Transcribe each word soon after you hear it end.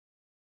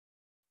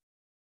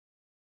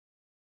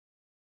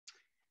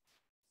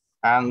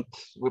and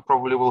we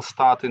probably will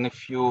start in a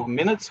few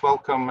minutes.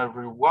 Welcome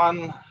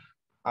everyone.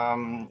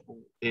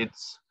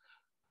 It's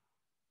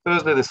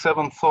Thursday, the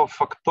 7th of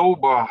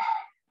October,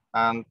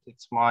 and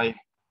it's my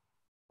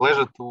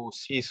pleasure to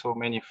see so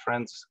many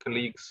friends,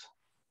 colleagues,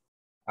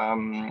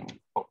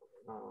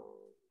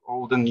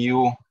 old and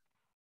new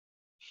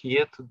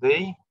here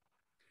today.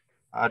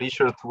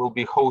 Richard will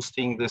be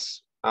hosting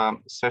this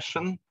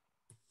session.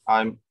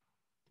 I'm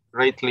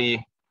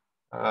greatly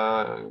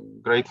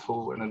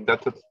grateful and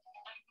indebted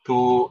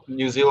to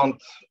New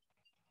Zealand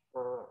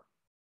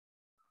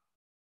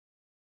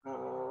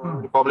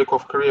Republic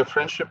of Korea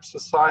Friendship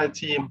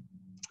Society,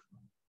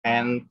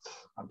 and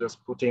I'm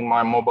just putting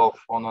my mobile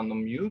phone on the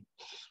mute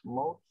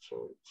mode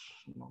so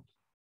it's not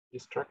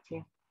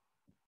distracting.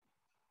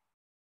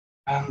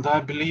 And I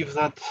believe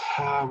that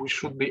we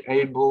should be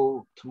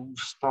able to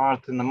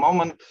start in a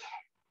moment.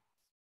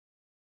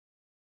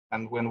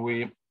 And when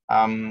we,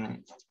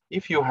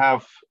 if you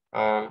have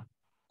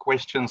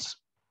questions,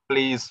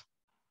 please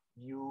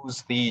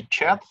use the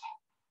chat.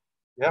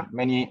 Yeah,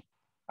 many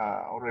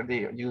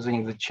already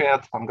using the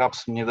chat.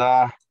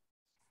 반갑습니다,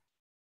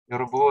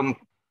 여러분.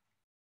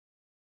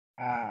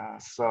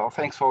 So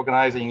thanks for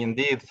organizing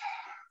indeed.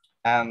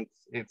 And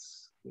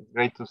it's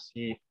great to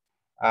see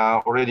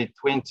already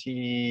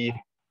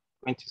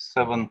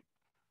 27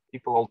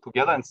 people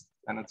altogether,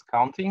 and it's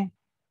counting.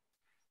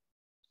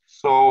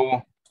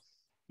 So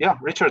yeah,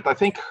 Richard, I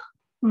think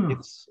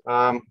it's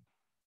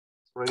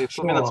already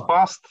 2 minutes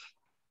past.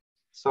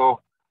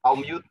 So I'll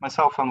mute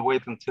myself and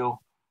wait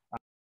until.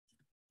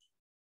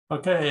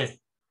 Okay,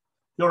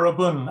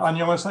 여러분,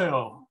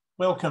 안녕하세요.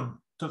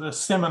 Welcome to the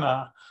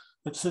seminar.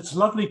 It's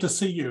lovely to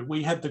see you.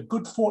 We had the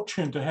good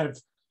fortune to have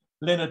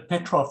Leonid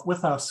Petrov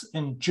with us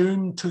in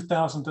June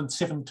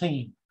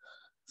 2017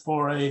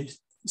 for a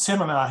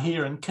seminar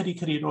here in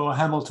Kirikiriroa,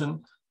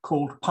 Hamilton,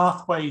 called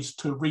Pathways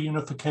to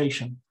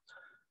Reunification.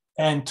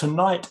 And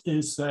tonight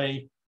is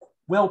a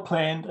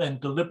well-planned and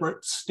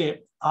deliberate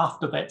step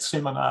after that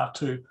seminar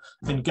to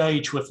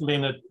engage with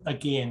Leonid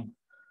again.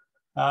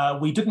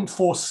 We didn't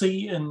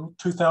foresee in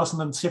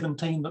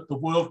 2017 that the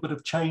world would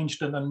have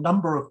changed in a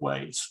number of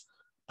ways,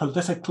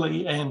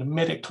 politically and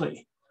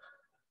medically.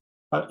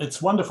 But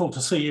it's wonderful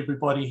to see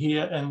everybody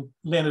here. And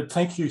Leonid,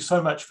 thank you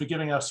so much for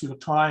giving us your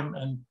time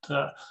and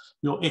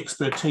your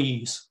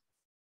expertise.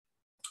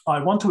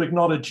 I want to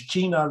acknowledge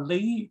Gina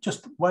Lee.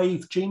 Just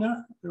wave,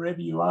 Gina, wherever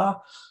you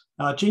are.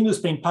 Gina's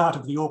been part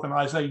of the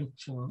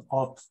organization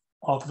of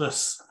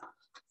this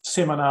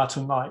seminar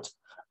tonight.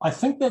 I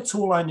think that's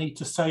all I need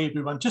to say,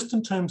 everyone. Just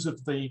in terms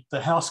of the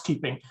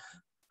housekeeping,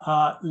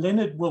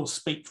 Leonid will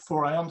speak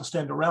for, I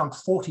understand, around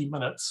 40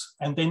 minutes,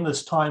 and then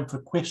there's time for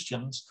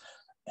questions.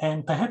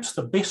 And perhaps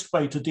the best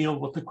way to deal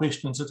with the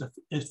questions is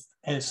if,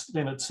 as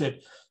Leonid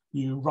said,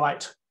 you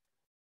write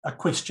a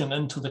question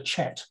into the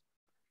chat.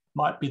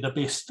 Might be the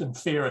best and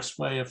fairest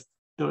way of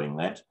doing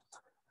that.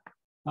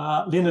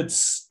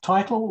 Leonid's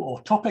title or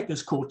topic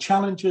is called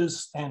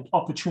Challenges and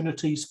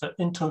Opportunities for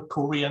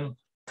Inter-Korean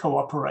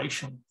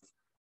Cooperation,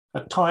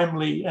 a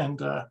timely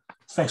and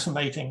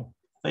fascinating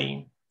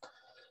theme.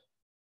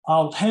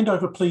 I'll hand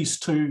over, please,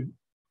 to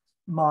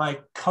my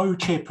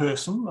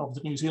co-chairperson of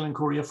the New Zealand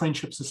Korea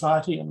Friendship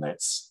Society, and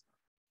that's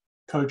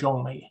Ko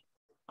Jong-mi.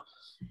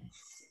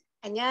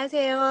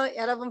 안녕하세요.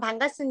 여러분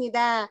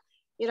반갑습니다.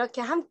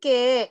 이렇게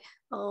함께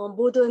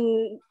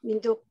모든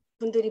민족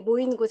분들이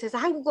모인 곳에서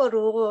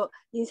한국어로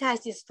인사할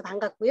수 있어서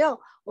반갑고요.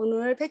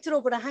 오늘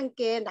페트로브랑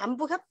함께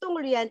남북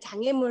협동을 위한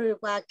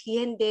장애물과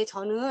기회인데,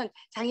 저는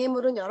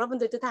장애물은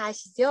여러분들도 다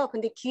아시죠?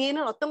 근데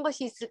기회는 어떤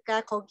것이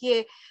있을까?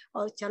 거기에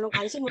저는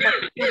관심을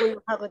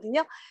갖고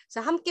하거든요.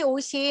 그래서 함께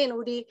오신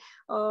우리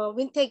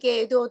윈택의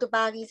에드워드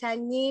박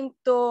이사님,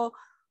 또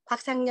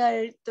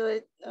박상열,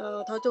 또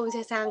더 좋은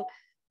세상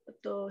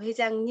또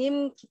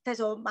회장님, 기타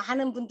저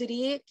많은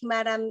분들이,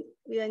 김아람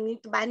위원님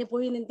또 많이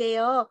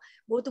보이는데요.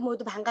 모두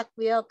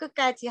반갑고요.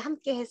 끝까지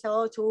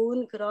함께해서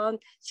좋은 그런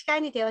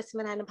시간이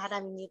되었으면 하는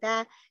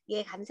바람입니다.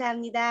 예,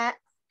 감사합니다.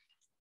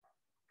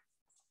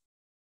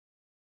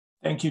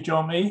 Thank you,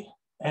 Jong-mi,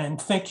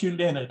 and thank you,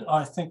 Leonid.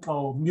 I think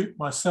I'll mute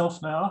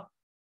myself now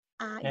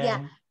and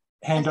yeah.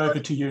 hand over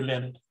to you,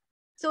 Leonid.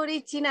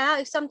 Sorry,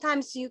 Gina.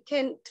 Sometimes you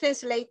can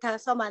translate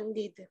someone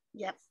need.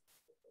 Yep.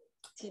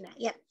 Gina,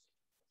 yeah.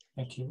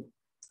 Thank you.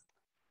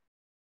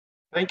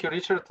 Thank you,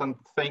 Richard, and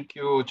thank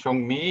you,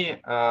 Jong-mi,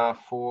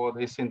 for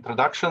this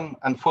introduction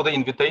and for the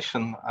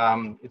invitation.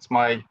 It's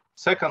my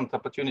second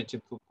opportunity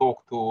to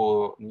talk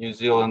to New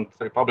Zealand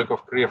Republic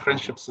of Korea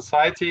Friendship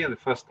Society. The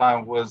first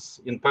time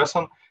was in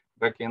person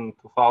back in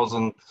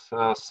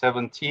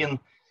 2017.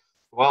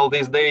 Well,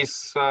 these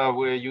days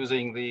we're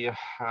using the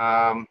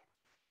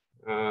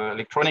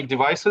electronic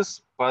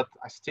devices, but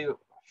I still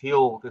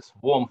feel this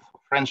warmth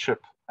of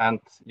friendship and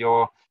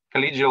your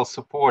collegial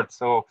support.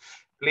 So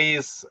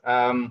please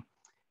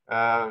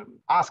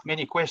ask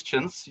many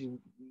questions.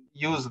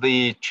 Use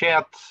the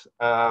chat.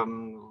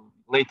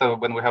 Later,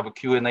 when we have a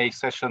Q&A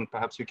session,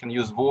 perhaps you can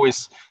use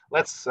voice.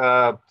 Let's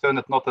turn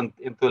it not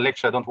into a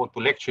lecture. I don't want to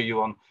lecture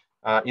you on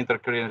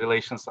inter-Korean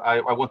relations.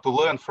 I want to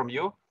learn from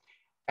you.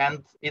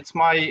 And it's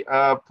my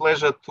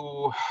pleasure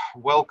to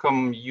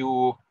welcome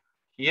you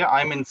here.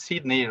 I'm in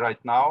Sydney right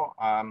now.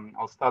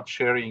 I'll start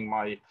sharing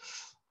my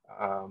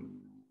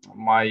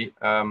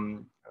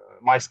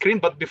my screen.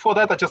 But before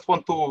that, I just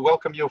want to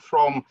welcome you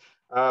from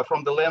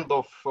the land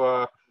of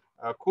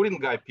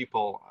Ku-ring-gai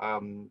people,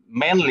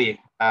 mainly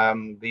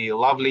the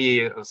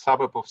lovely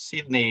suburb of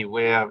Sydney,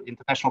 where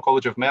International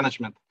College of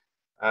Management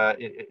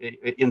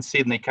in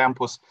Sydney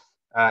campus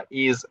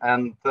is.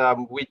 And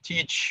we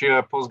teach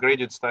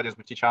postgraduate studies,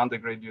 we teach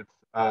undergraduate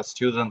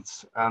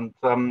students. And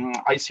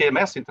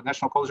ICMS,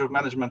 International College of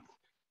Management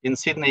in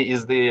Sydney,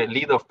 is the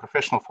leader of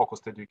professional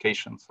focused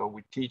education. So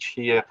we teach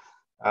here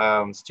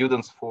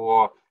students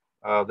for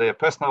their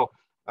personal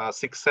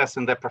success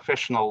in their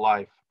professional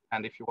life.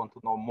 And if you want to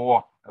know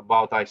more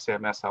about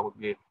ICMS, I would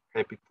be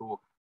happy to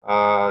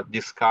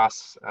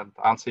discuss and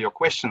answer your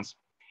questions.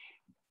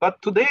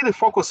 But today, the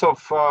focus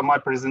of my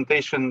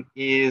presentation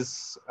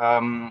is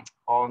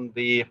on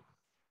the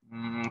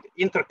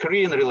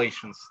inter-Korean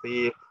relations,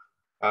 the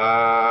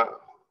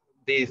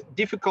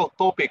difficult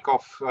topic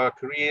of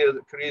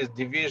Korea's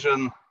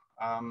division,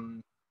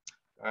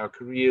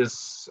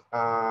 Korea's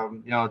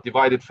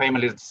divided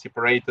families,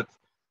 separated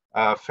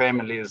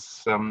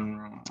families,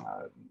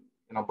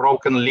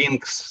 broken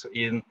links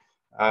in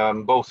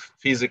both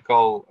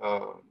physical,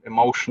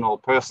 emotional,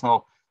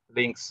 personal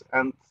links,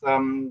 and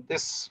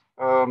this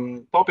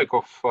topic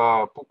of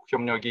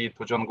Pukhyomnyogi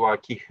Tojongwa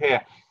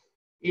Kihe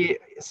is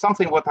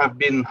something what I've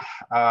been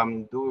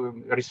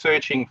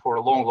researching for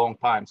a long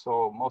time.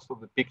 So most of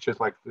the pictures,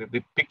 like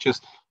the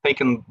pictures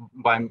taken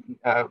by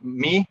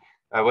me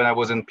when I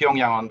was in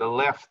Pyongyang on the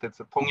left, it's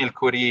a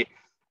Tongil-Kuri,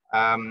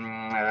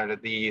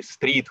 the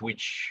street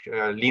which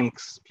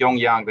links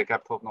Pyongyang, the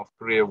capital of North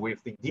Korea,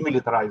 with the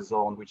demilitarized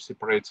zone which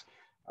separates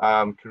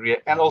Korea,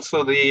 and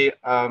also the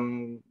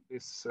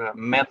this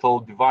metal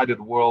divided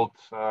world,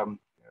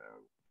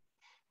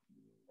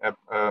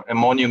 a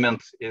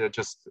monument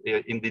just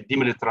in the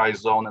demilitarized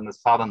zone in the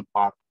southern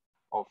part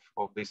of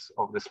this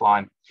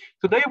line.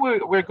 Today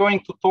we're going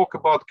to talk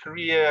about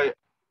Korea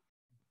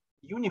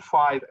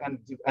unified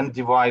and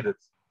divided.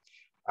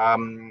 A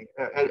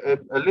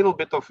little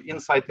bit of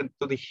insight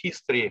into the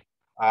history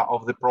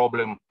of the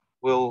problem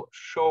will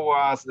show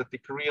us that the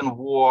Korean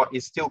War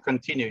is still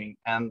continuing,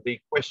 and the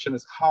question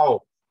is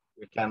how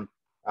can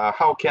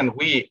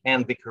we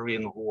end the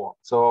Korean War?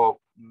 So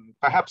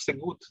perhaps a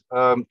good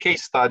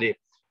case study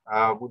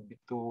would be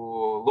to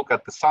look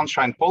at the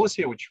Sunshine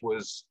Policy, which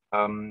was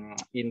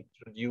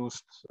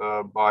introduced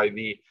by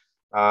the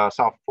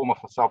former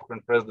South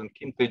Korean President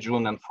Kim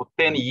Tae-jun, and for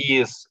 10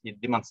 years it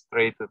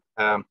demonstrated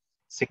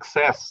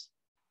success.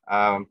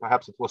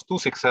 Perhaps it was too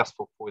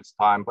successful for its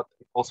time, but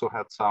it also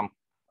had some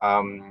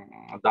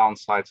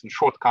downsides and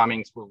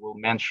shortcomings. We will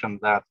mention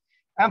that.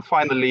 And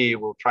finally,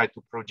 we'll try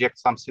to project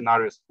some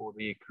scenarios for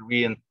the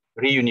Korean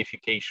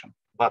reunification.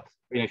 But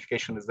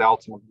reunification is the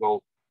ultimate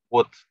goal.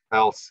 What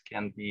else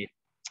can be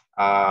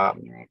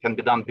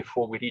done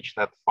before we reach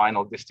that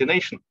final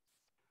destination?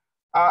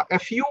 A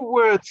few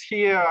words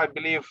here, I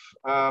believe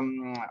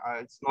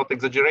it's not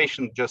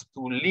exaggeration just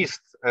to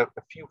list a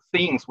few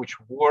things which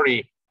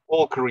worry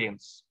all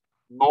Koreans,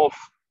 north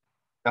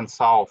and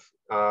south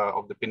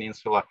of the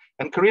peninsula,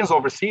 and Koreans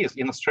overseas,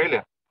 in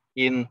Australia,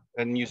 in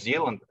New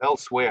Zealand,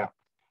 elsewhere.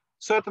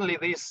 Certainly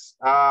these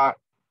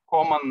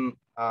common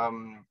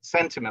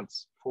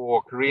sentiments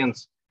for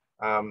Koreans,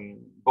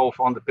 both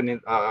on the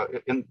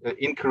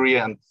in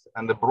Korea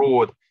and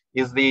abroad,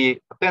 is the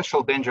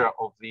potential danger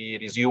of the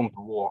resumed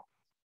war,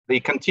 the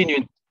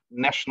continued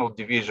national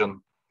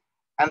division,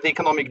 and the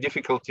economic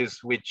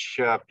difficulties which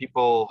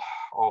people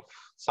of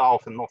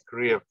South and North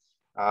Korea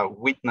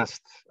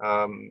witnessed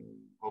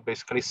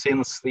basically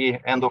since the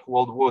end of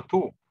World War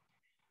II.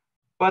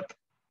 But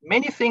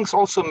many things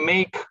also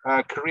make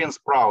Koreans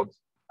proud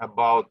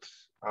about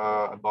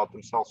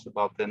themselves,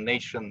 about their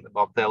nation,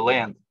 about their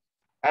land.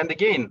 And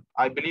again,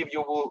 I believe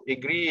you will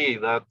agree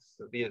that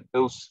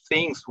those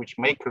things which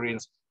make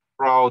Koreans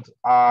proud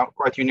are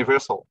quite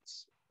universal.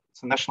 It's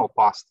a national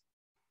past.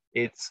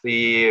 It's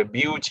the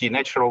beauty,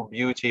 natural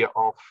beauty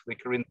of the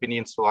Korean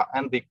Peninsula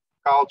and the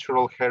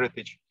cultural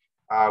heritage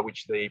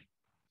which they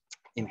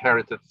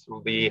inherited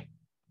through the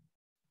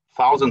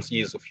thousands of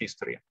years of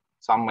history.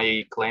 Some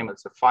may claim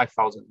it's a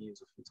 5,000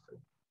 years of history.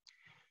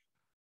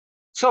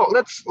 So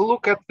let's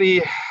look at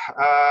the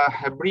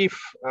a brief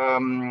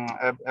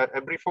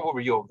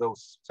overview of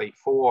those, say,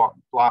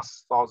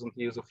 4,000+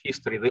 years of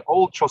history. The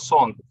old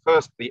Choson,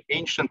 the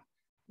ancient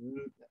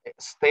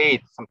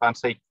state, sometimes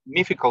say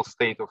mythical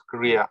state of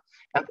Korea.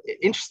 And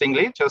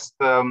interestingly, just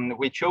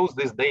we chose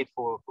this date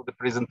for the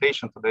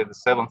presentation today, the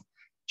 7th,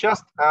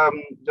 just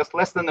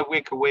less than a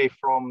week away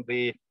from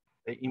the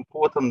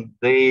important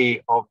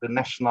day of the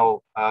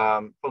National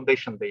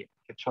Foundation Day,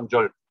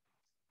 Kechonjol.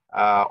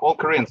 All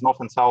Koreans, North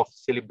and South,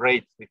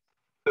 celebrate the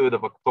 3rd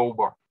of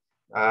October.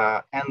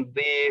 And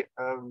the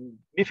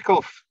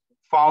mythical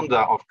founder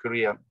of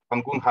Korea,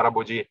 Pangun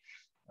Haraboji,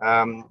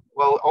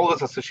 well,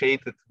 always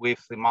associated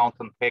with the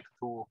mountain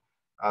Paektu,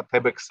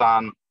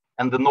 Taebaeksan,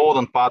 and the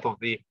northern part of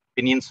the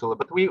peninsula.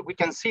 But we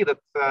can see that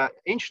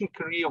ancient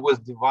Korea was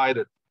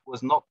divided,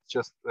 was not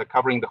just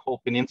covering the whole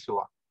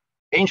peninsula.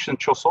 Ancient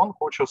Choson,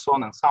 Ho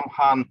Choson, and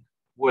Samhan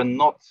were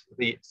not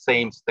the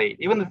same state.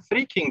 Even the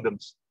three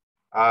kingdoms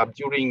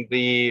during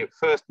the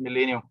first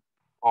millennium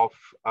of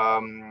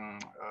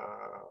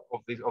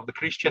the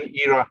Christian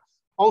era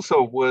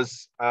also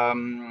was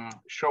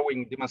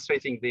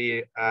demonstrating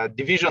the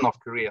division of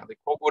Korea, the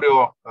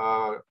Goguryeo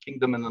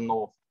kingdom in the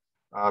north,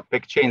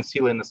 Baekje and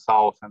Silla in the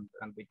south, and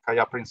the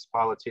Kaya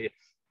Principality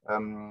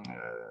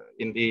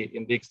in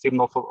the extreme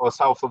north or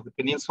south of the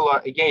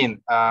peninsula. Again,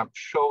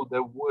 showed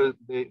that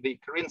the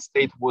Korean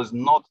state was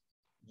not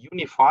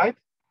unified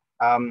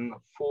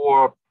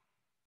for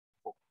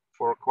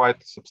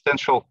quite a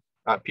substantial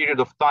period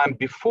of time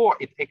before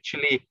it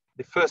actually,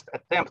 the first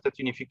attempt at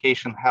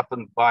unification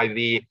happened by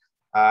the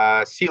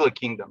Silla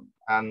kingdom.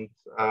 And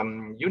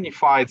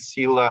unified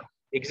Silla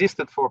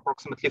existed for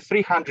approximately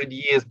 300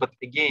 years, but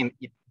again,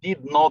 it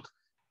did not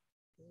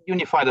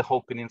unify the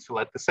whole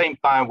peninsula. At the same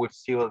time with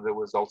Silla, there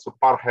was also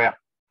Parhe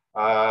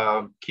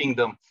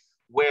kingdom,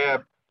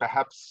 where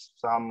perhaps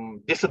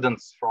some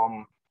dissidents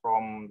from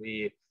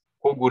the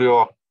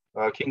Goguryeo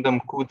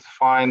kingdom could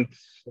find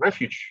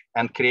refuge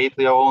and create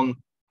their own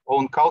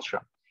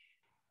culture.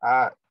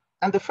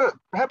 And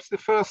perhaps the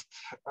first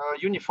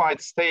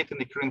unified state in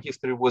the Korean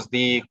history was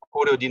the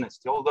Goryeo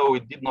dynasty, although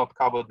it did not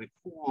cover the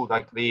full,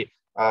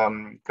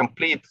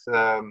 complete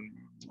the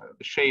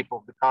shape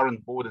of the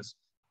current borders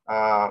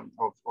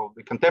of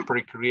the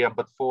contemporary Korea.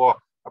 But for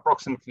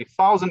approximately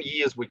 1,000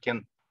 years, we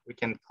can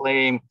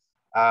claim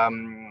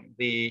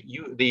the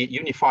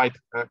unified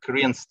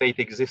Korean state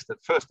existed.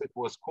 First, it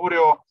was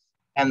Goryeo,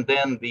 and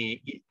then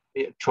the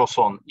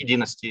Choson,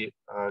 dynasty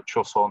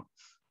Choson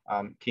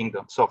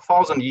kingdom. So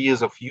 1,000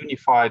 years of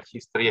unified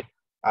history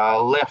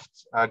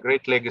left a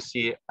great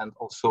legacy, and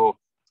also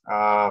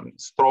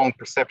strong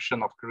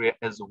perception of Korea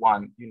as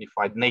one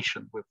unified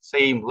nation with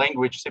same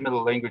language,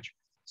 similar language,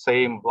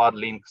 same blood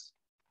links,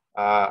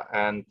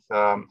 and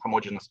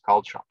homogeneous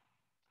culture.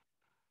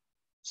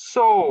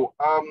 So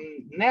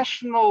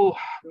national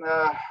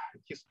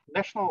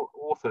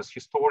authors,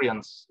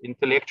 historians,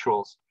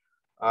 intellectuals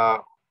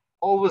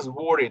always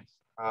worried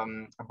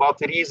about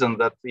the reason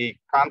that the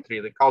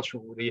country, the culture,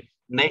 the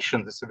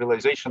nation, the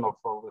civilization of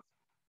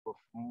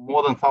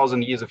more than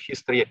 1,000 years of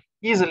history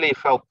easily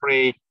fell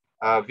prey,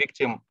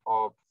 victim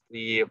of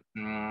the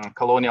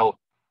colonial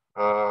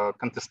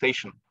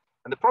contestation.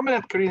 And the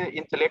prominent Korean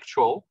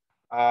intellectual,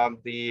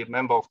 the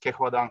member of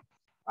Kehwadang,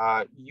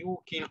 Yu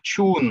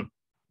Kil-chun,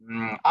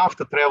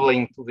 after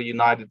traveling to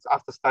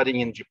after studying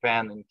in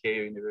Japan in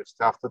Keio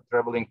University, after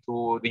traveling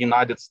to the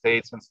United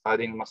States and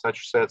studying in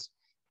Massachusetts,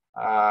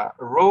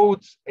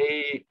 wrote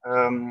a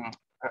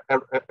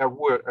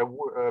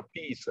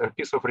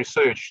piece of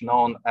research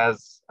known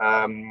as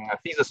a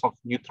thesis of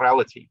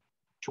neutrality,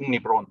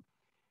 Chungni-bron.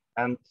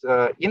 And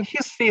in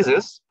his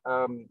thesis,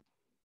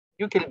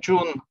 Yu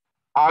Kil-chun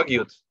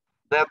argued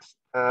that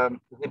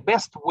the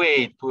best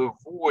way to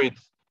avoid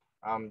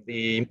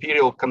the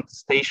imperial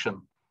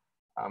contestation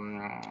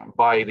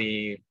by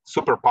the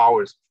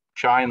superpowers,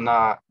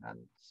 China and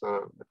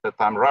at that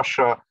time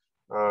Russia,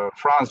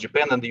 France,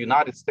 Japan, and the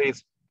United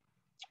States,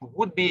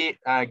 would be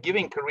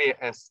giving Korea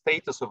a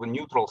status of a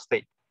neutral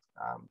state.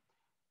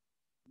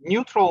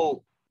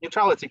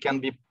 Neutrality can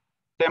be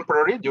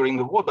temporary during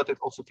the war, but it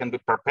also can be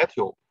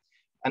perpetual.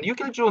 And Yu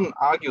Kil-chun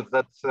argued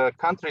that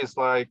countries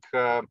like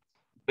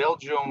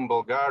Belgium,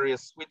 Bulgaria,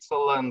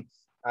 Switzerland,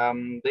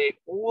 they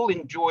all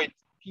enjoyed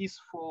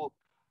peaceful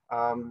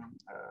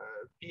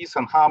peace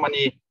and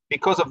harmony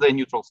because of their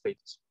neutral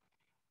status.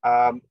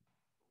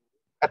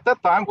 At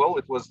that time, well,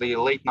 it was the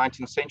late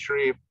 19th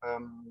century,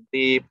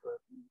 the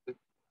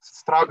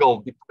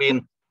struggle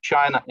between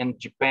China and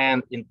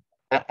Japan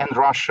and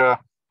Russia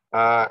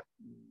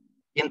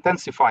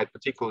intensified,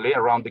 particularly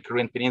around the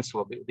Korean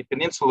peninsula. The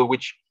peninsula,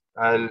 which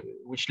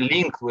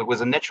linked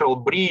was a natural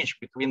bridge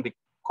between the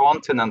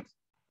continent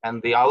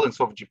and the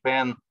islands of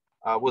Japan,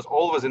 was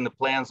always in the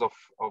plans of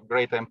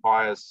great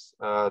empires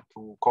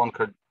to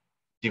conquer,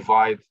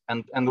 divide,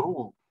 and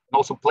rule. And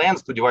also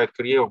plans to divide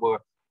Korea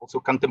were also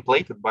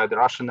contemplated by the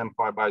Russian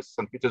Empire, by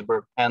St.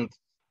 Petersburg and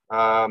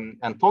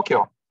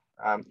Tokyo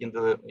in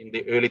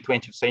the early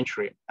 20th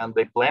century. And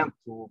they planned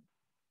to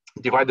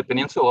divide the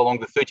peninsula along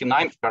the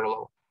 39th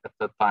parallel at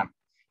that time.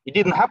 It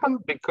didn't happen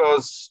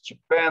because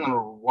Japan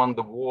won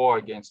the war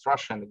against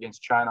Russia and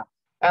against China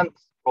and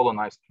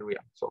colonized Korea.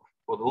 So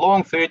for the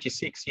long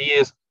 36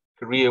 years,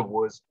 Korea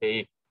was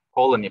a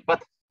colony.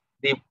 But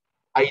the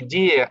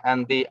idea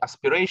and the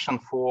aspiration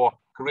for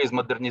Korea's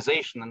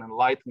modernization and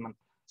enlightenment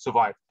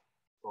survived.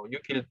 So Yu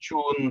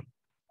Kil-chun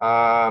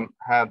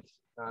had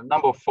a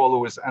number of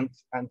followers, and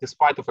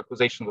despite of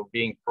accusations of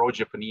being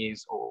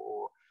pro-Japanese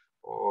or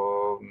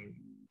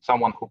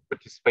someone who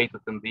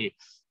participated in the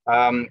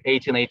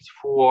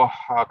 1884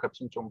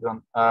 Kapsin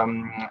Chongbyon,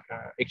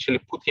 actually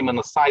put him on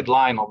the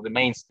sideline of the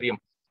mainstream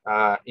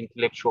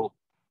intellectual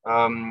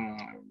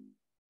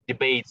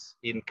debates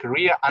in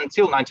Korea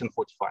until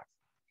 1945.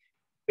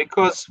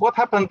 Because what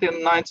happened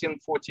in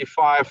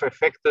 1945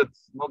 affected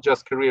not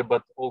just Korea,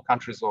 but all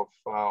countries of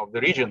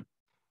the region.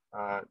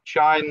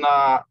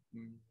 China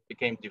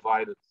became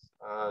divided.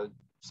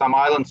 Some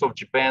islands of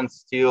Japan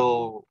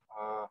still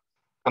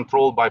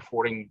controlled by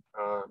foreign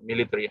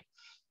military.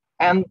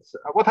 And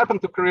what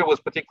happened to Korea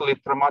was particularly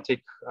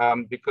traumatic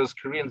because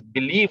Koreans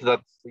believed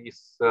that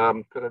this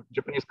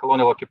Japanese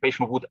colonial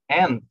occupation would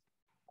end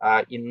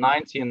in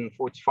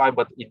 1945,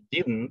 but it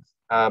didn't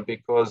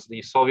because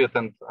the Soviet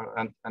and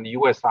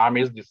US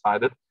armies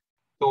decided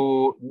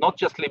to not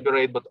just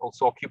liberate, but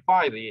also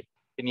occupy the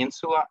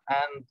peninsula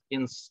and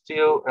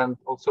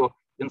also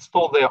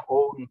install their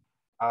own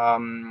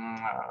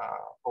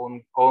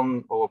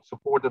or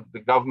supported the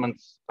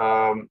governments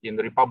in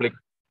the Republic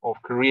of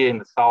Korea in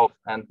the south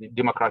and the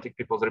Democratic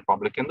People's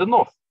Republic in the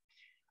north.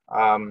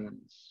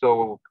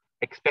 So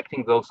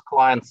expecting those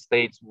client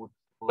states would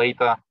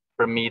later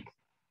permit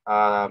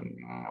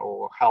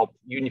or help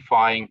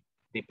unifying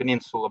the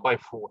peninsula by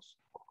force,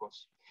 of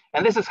course.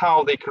 And this is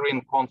how the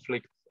Korean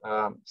conflict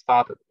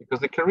started, because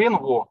the Korean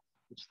War,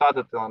 which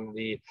started on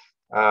the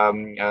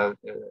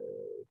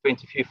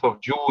 25th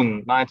of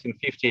June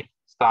 1950,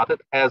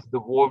 started as the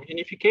War of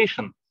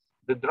Unification.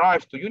 The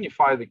drive to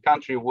unify the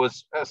country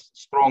was as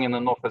strong in the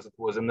north as it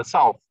was in the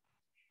south.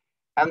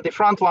 And the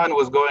front line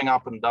was going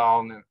up and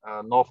down,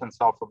 north and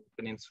south of the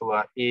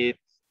peninsula. It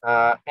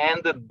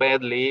ended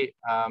badly,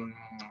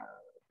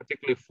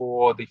 particularly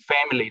for the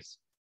families,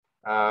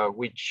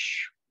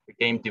 which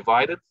became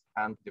divided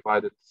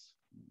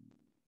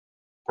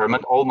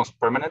almost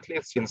permanently,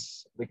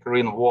 since the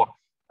Korean War.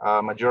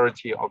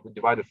 Majority of the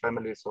divided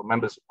families or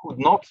members could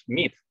not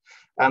meet.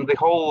 And the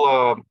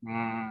whole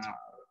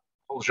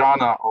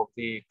genre of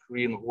the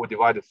Korean War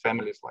divided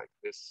families like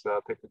this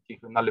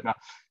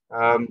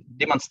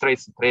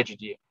demonstrates the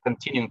tragedy,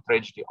 continuing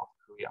tragedy of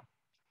Korea.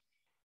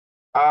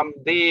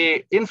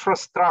 The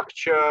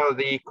infrastructure,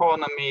 the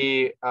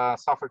economy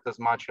suffered as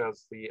much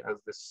as the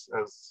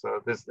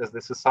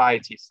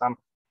society. Some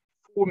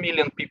 4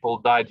 million people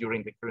died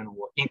during the Korean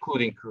War,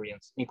 including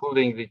Koreans,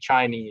 including the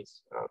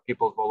Chinese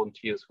people's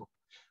volunteers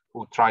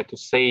who tried to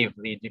save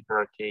the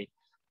DPRK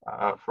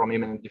from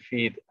imminent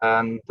defeat.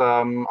 And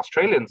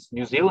Australians,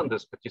 New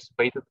Zealanders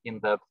participated in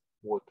that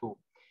war too.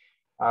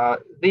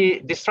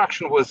 The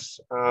destruction was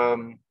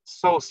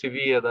so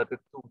severe that it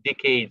took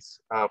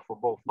decades for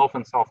both North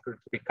and South Korea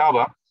to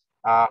recover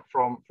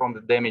from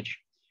the damage.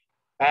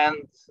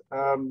 And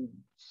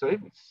so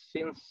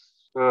since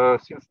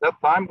that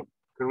time,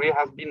 Korea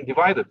has been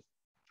divided.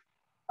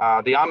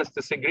 The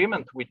armistice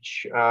agreement,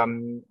 which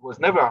was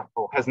never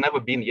or has never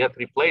been yet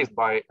replaced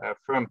by a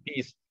firm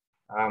peace,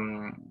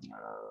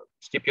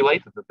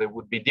 stipulated that there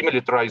would be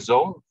demilitarized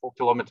zone 4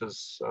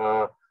 kilometers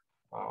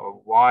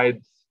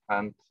wide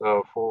and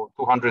for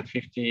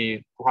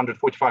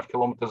 245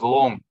 kilometers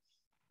long,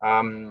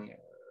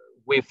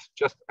 with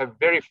just a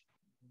very,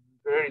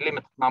 very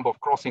limited number of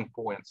crossing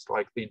points,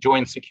 like the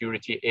joint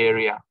security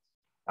area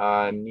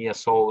near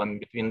Seoul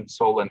and between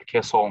Seoul and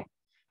Kaesong.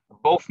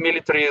 Both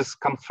militaries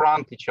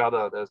confront each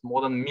other. There's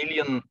more than 1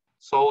 million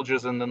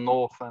soldiers in the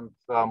north and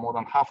more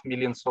than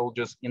 500,000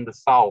 soldiers in the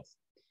south.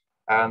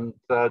 And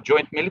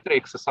joint military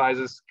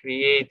exercises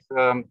create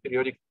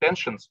periodic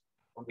tensions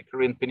on the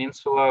Korean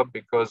peninsula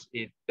because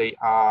they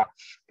are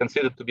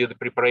considered to be the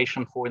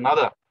preparation for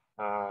another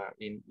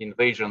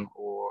invasion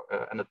or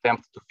an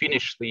attempt to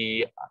finish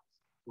the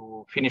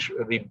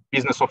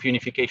business of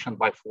unification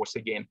by force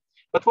again.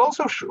 But we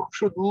also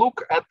should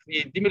look at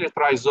the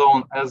demilitarized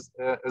zone as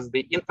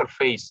the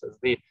interface, as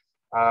the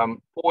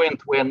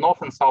point where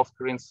North and South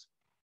Koreans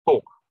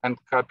talk and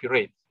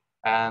cooperate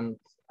and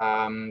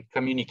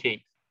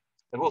communicate.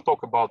 And we'll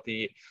talk about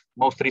the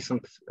most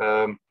recent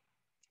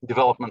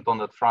development on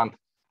that front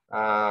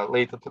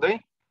later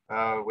today,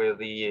 where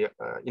the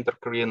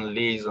Inter-Korean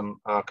Liaison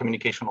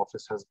Communication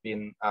Office has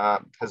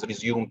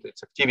resumed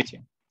its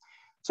activity.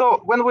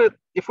 So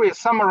if we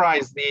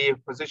summarize the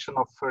position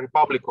of the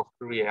Republic of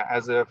Korea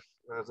as a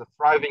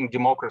thriving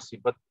democracy,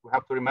 but we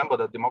have to remember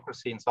that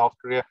democracy in South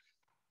Korea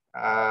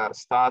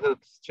started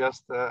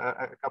just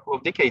a couple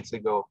of decades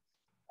ago.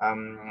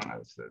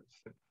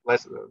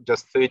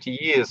 Just 30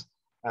 years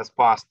has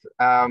passed.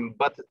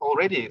 But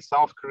already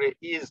South Korea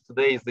is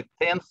today the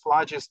 10th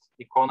largest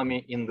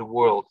economy in the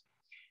world.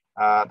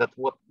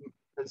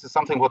 This is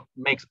something what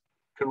makes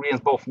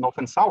Koreans, both North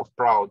and South,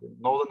 proud.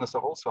 Northerners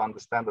also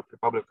understand that the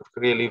Republic of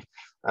Korea live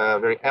a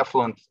very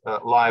affluent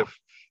life.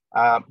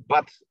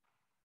 But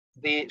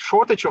the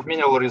shortage of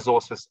mineral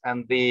resources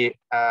and the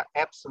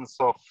absence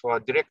of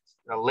direct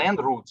land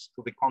routes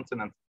to the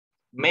continent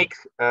make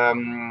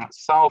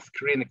South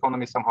Korean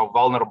economy somehow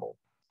vulnerable.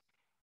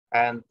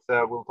 And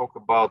we'll talk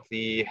about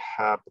the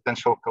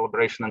potential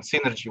collaboration and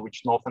synergy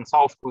which North and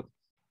South could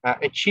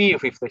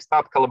achieve if they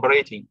start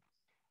collaborating.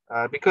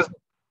 Because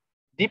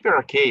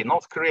DPRK,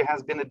 North Korea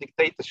has been a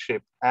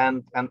dictatorship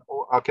and an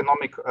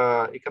economic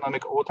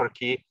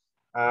autarky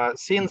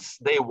since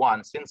day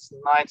one. Since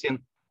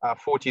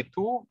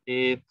 1942,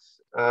 it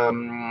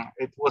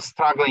was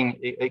struggling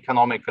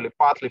economically,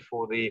 partly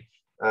for the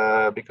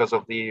because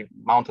of the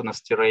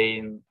mountainous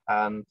terrain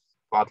and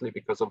partly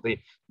because of the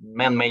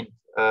man-made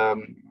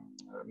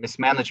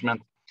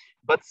mismanagement.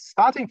 But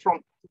starting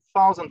from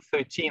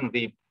 2013,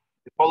 the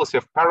policy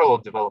of parallel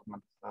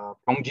development,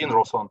 Pyongjin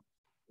Roson,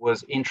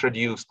 was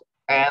introduced.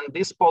 And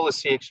this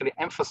policy actually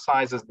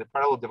emphasizes the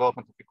parallel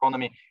development of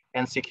economy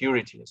and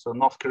security. So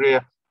North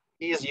Korea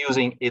is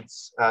using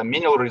its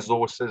mineral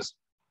resources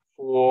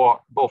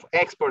for both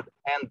export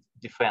and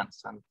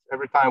defense. And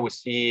every time we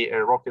see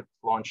a rocket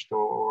launched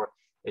or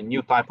a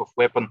new type of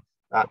weapon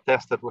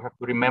tested, we have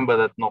to remember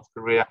that North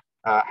Korea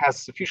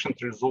has sufficient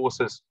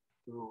resources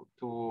to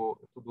do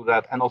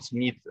that, and also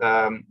need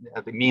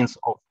the means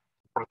of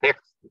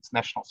protect its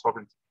national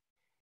sovereignty.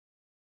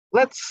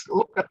 Let's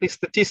look at the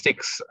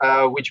statistics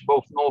which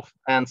both North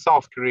and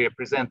South Korea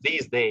present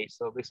these days.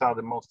 So these are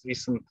the most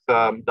recent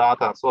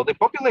data. So the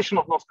population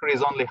of North Korea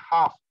is only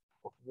half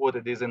of what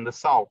it is in the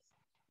South,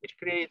 which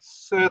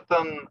creates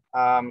certain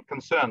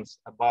concerns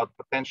about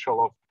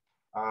potential of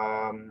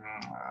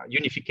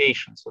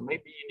unification. So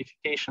maybe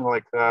unification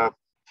like a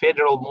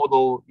federal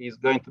model is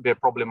going to be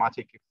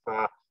problematic if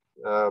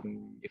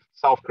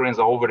South Koreans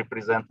are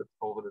overrepresented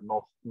over the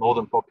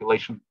northern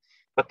population.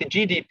 But the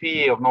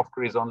GDP of North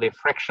Korea is only a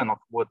fraction of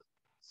what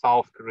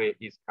South Korea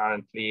is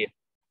currently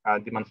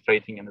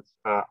demonstrating in its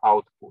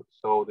output.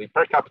 So the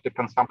per capita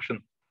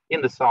consumption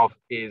in the South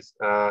is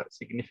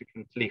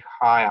significantly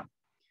higher,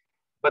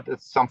 but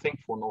it's something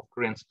for North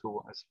Koreans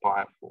to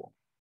aspire for.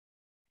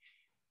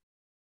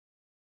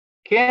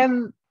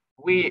 Can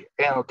the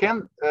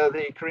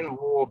Korean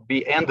War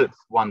be ended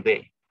one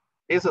day?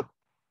 Is it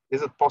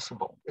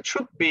possible? It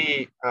shouldn't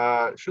be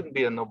a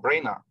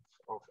no-brainer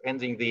of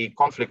ending the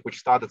conflict which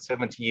started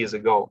 70 years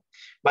ago,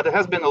 but it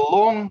has been a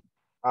long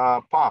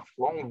path,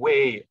 long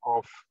way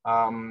of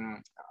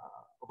an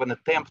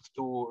attempt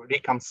to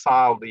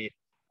reconcile the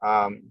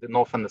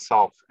North and the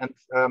South. And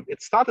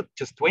it started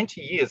just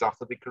 20 years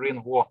after the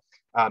Korean War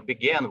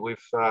began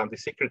with the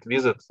secret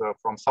visit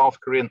from South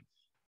Korean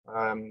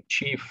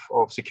Chief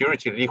of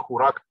Security Lee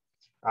Hoo-rak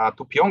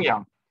to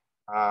Pyongyang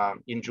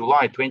in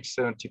July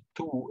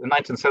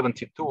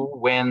 1972,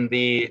 when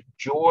the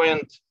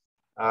joint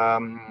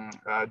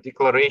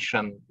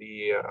declaration,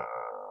 the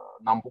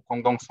Nambu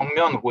Kongdong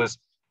Songmyeon, was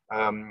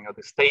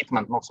the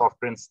statement, North-South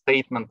Korean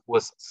statement,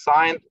 was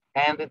signed,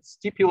 and it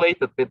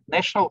stipulated that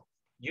national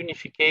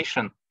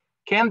unification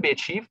can be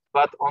achieved,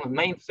 but on the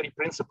main three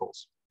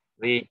principles: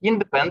 the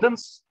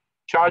independence,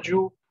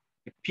 Chaju,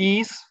 the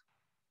peace,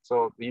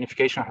 so the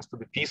unification has to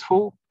be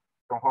peaceful,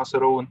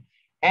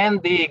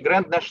 and the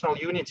grand national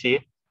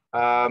unity,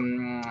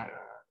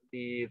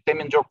 the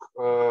Minjok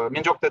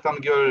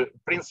Taetangyeol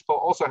principle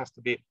also has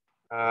to be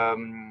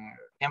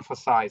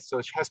emphasized. So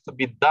it has to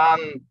be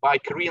done by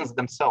Koreans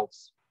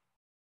themselves.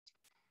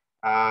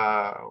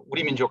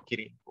 Uri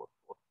Minjokkiri, what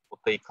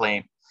they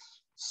claim.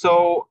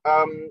 So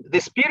the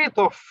spirit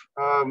of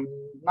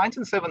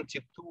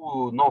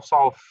 1972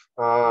 North-South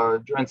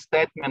joint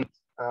statement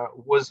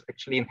was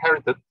actually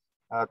inherited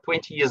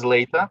 20 years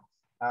later,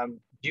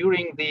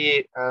 during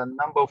the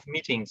number of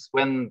meetings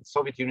when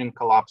Soviet Union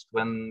collapsed,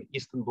 when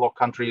Eastern Bloc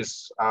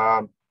countries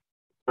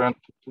turned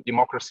to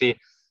democracy.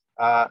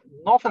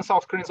 North and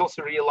South Koreans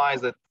also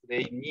realized that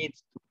they need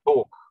to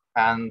talk,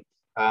 and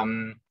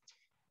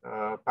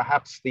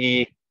perhaps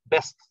the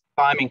best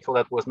timing for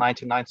that was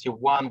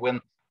 1991,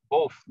 when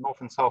both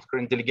North and South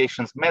Korean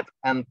delegations met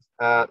and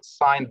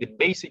signed the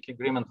basic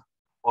agreement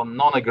on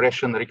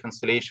non-aggression,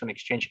 reconciliation,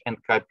 exchange, and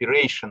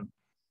cooperation.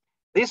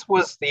 This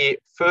was the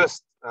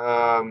first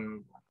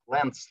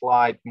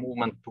landslide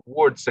movement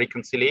towards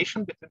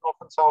reconciliation between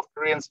North and South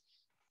Koreans,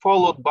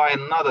 followed by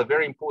another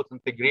very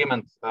important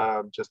agreement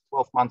just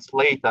 12 months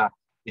later,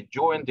 the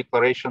joint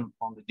declaration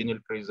on the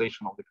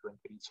denuclearization of the Korean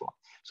Peninsula.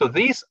 So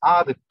these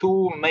are the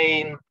two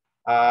main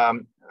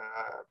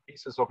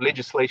pieces of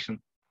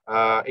legislation,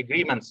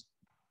 agreements,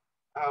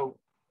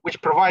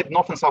 which provide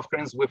North and South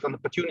Koreans with an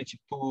opportunity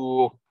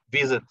to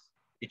visit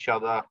each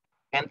other.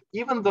 And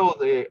even though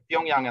the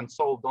Pyongyang and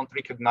Seoul don't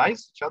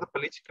recognize each other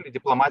politically,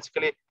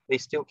 diplomatically, they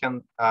still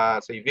can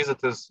say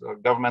visitors,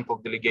 governmental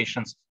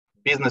delegations,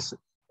 business,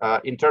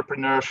 the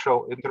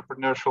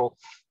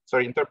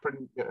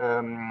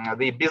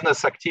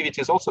business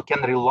activities also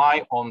can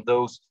rely on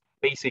those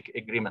basic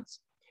agreements.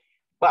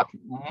 But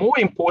more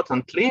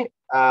importantly,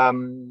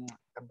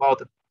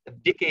 about a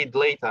decade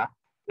later,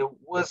 there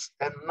was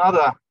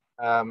another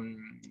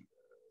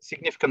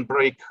significant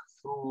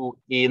breakthrough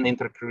in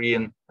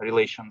inter-Korean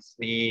relations.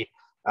 In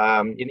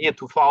year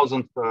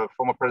 2000,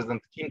 former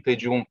President Kim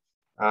Tae-jung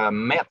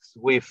met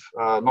with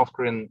North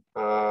Korean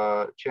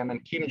Chairman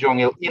Kim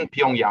Jong-il in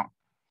Pyongyang.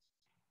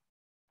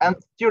 And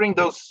during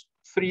those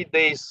 3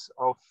 days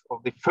of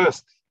the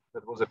first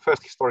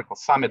historical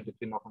summit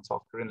between North and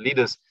South Korean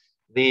leaders,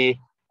 the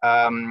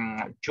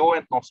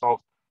joint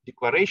North-South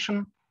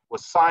declaration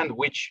was signed,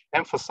 which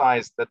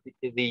emphasized that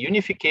the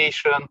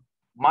unification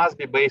must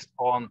be based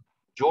on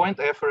joint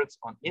efforts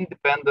on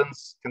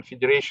independence,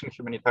 confederation,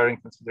 humanitarian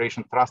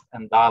consideration, trust,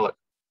 and dialogue.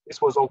 This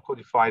was all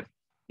codified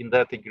in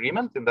that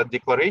agreement, in that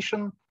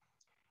declaration.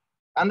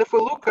 And if we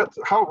look at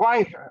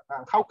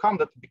how come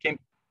that it became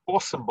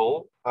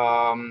possible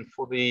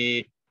for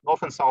the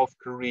North and South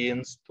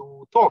Koreans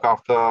to talk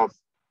after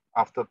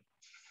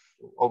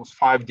almost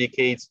 5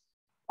 decades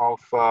of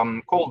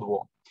Cold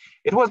War.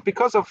 It was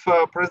because of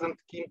President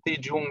Kim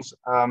Tae-jung's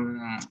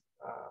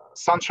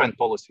sunshine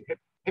policy.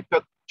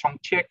 Haepyeot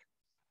Chongchek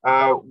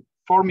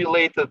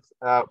formulated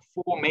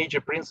 4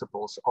 major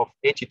principles of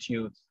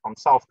attitude from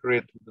South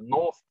Korea to the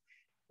North.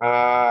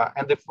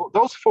 And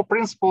those 4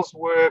 principles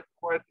were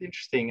quite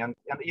interesting and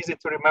easy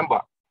to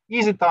remember.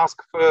 Easy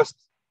task first,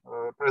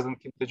 President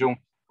Kim Tae-jung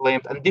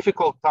claimed, and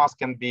difficult task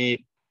can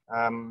wait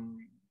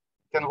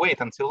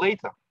until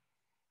later.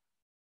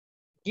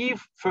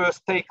 Give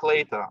first, take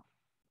later.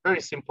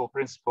 Very simple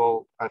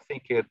principle. I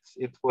think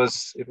it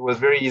was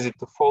very easy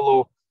to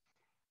follow.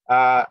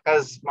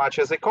 As much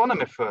as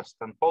economy first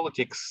and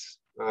politics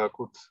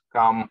could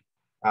come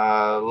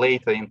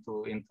later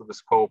into the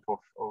scope of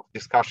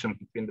discussion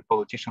between the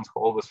politicians,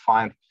 who always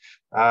find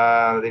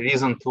the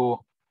reason for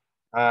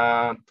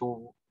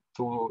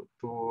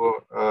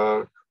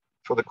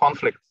the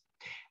conflict.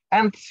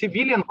 And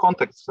civilian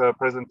context,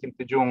 President Kim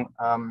Tae-jung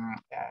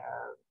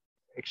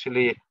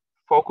actually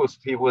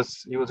focused. He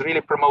was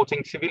really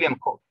promoting civilian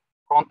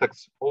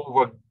contacts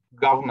over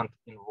government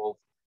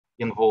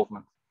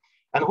involvement.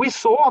 And we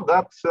saw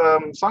that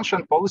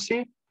sunshine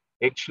policy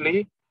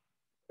actually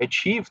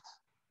achieved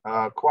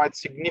quite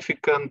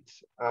significant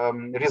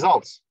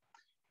results.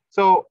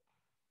 So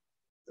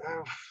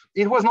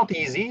it was not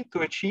easy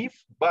to achieve,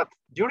 but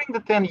during the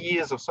 10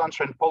 years of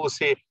sunshine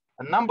policy,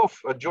 a number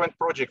of joint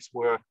projects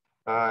were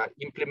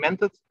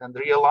implemented and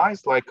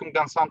realized, like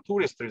Kumgansan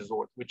Tourist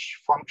Resort,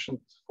 which functioned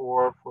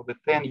for the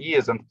 10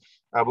 years, and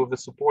with the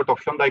support of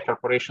Hyundai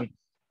Corporation,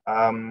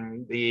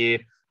 the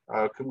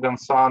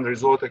Kumgansan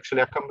Resort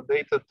actually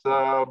accommodated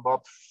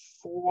about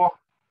 4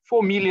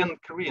 million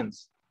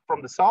Koreans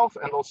from the south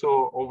and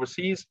also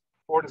overseas.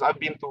 I've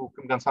been to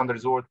Kumgansan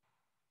Resort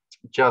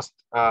just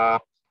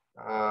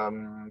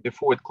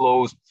before it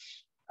closed.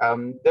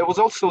 There was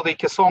also the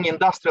Kaesong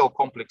Industrial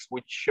Complex,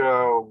 which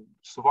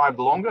survived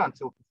longer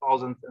until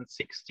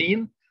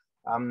 2016,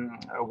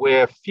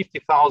 where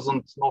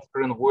 50,000 North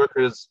Korean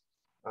workers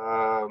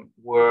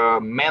were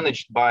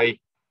managed by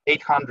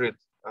 800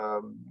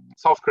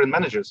 South Korean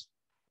managers.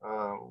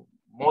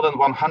 More than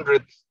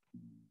 100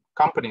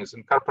 companies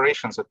and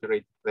corporations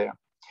operated there.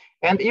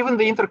 And even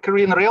the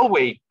Inter-Korean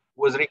Railway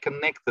was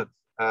reconnected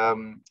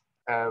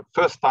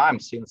first time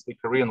since the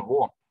Korean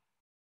War.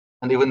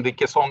 And even the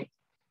Kaesong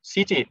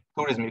city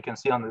tourism, you can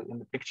see in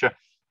the picture,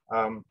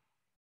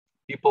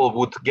 people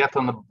would get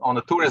on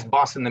a tourist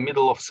bus in the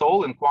middle of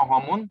Seoul in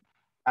Gwanghwamun,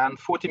 and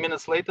 40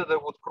 minutes later they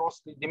would cross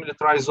the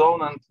demilitarized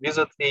zone and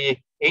visit the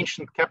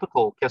ancient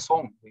capital,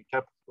 Kaesong, the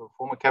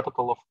former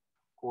capital of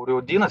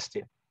Goryeo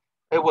dynasty.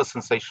 It was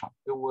sensational.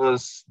 It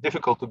was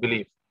difficult to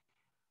believe.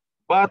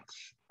 But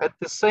at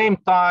the same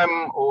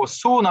time, or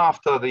soon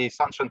after the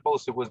sunshine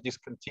policy was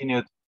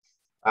discontinued,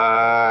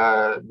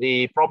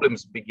 the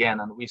problems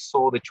began, and we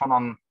saw the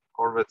Cheonan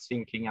corvette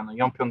sinking and the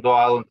Yeonpyeong-do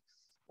Island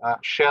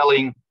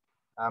shelling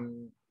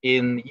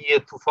in year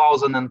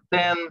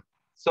 2010.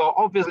 So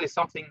obviously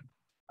something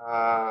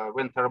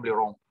went terribly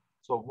wrong.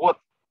 So what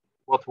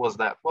was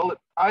that? Well,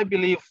 I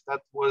believe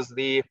that was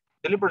the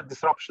deliberate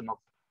disruption of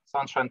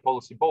sunshine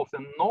policy, both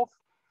in the north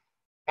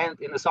and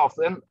in the south.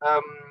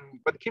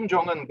 But Kim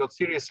Jong-un got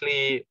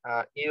seriously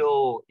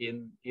ill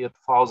in year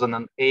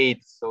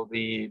 2008. So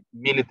the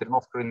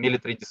North Korean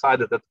military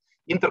decided that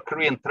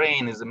inter-Korean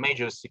train is a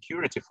major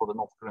security for the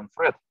North Korean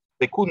threat.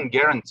 They couldn't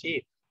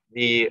guarantee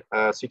the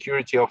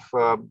security of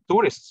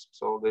tourists.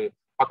 So the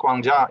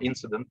Pakwangja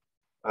incident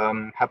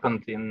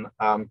happened in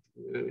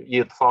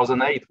year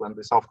 2008 when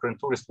the South Korean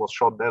tourist was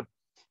shot dead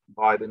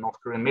by the North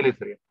Korean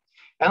military.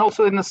 And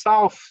also in the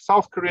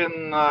South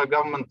Korean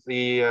government,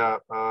 the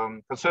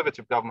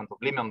conservative government of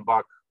Lee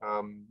Myung-bak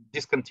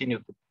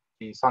discontinued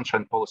the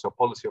sunshine policy, or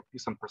policy of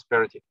peace and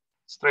prosperity,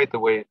 straight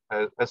away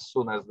as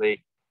soon as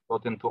they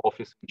got into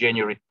office in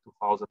January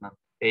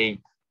 2008.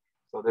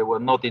 So they were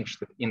not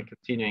interested in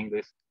continuing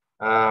this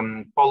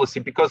policy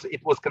because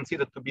it was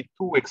considered to be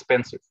too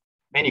expensive.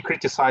 Many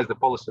criticized the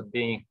policy of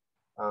being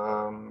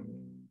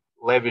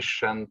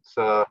lavish and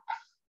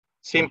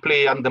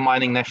simply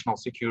undermining national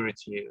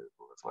security.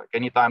 It's like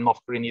anytime North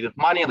Korea needed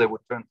money, they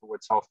would turn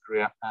towards South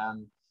Korea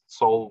and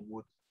Seoul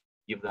would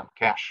give them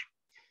cash.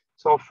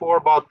 So for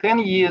about 10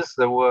 years,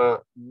 there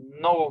were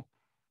no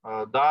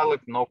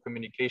dialogue, no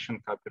communication,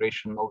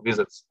 cooperation, no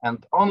visits.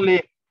 And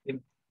only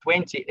in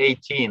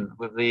 2018,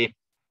 with the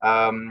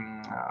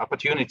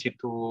opportunity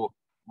to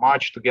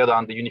march together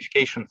under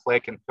unification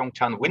flag in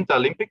Pyeongchang Winter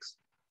Olympics,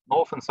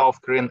 North and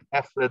South Korean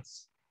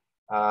athletes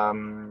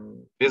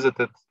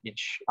visited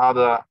each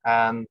other,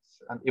 and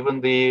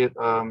even the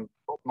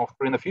top North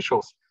Korean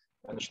officials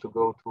managed to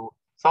go to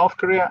South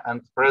Korea,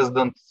 and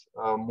President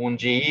Moon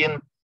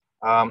Jae-in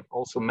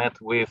also met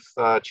with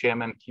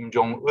Chairman Kim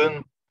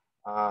Jong-un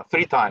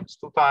 3 times,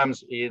 2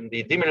 times in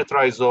the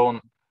demilitarized zone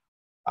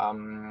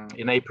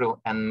in April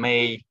and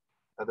May.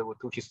 There were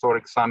 2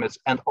 historic summits,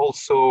 and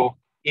also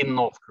in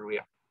North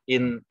Korea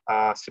in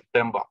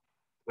September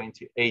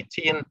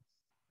 2018.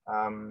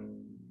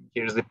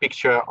 Here's the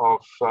picture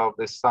of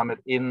this summit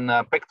in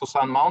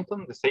Paektusan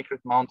Mountain, the sacred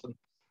mountain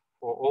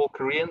for all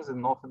Koreans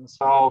in North and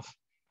South.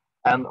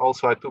 And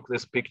also I took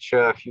this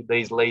picture a few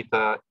days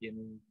later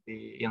in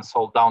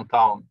Seoul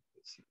downtown,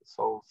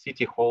 Seoul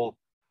City Hall,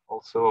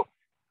 also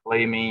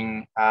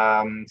claiming,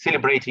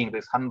 celebrating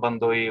this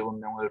한반도의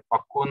운명을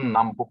바꾼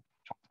남북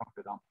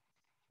정상회담.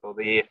 So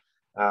the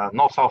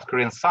North-South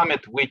Korean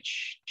summit,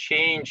 which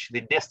changed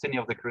the destiny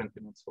of the Korean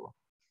Peninsula.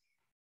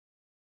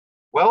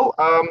 Well,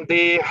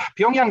 the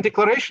Pyongyang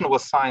Declaration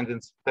was signed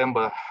in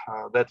September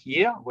that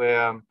year,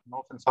 where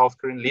North and South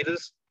Korean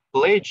leaders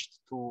pledged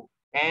to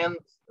end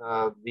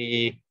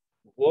the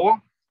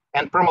war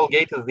and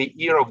promulgated the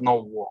year of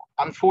no war.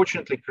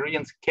 Unfortunately,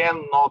 Koreans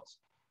cannot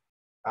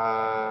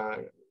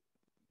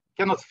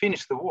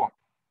finish the war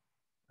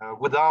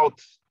without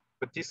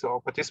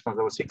participants.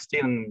 There were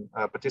 16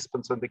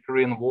 participants in the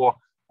Korean War,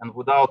 and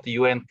without the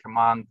UN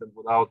command and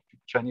without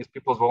Chinese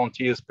People's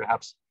Volunteers,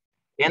 perhaps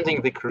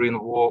ending the Korean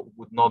War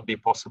would not be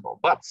possible.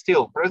 But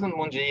still, President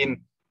Moon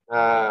Jae-in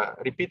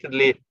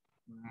repeatedly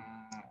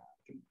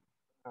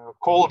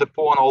called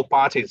upon all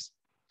parties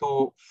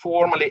to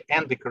formally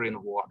end the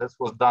Korean War. This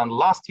was done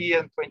last year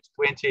in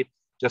 2020,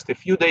 just a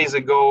few days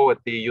ago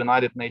at the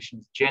United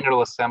Nations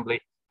General Assembly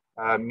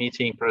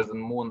meeting.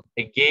 President Moon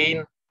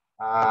again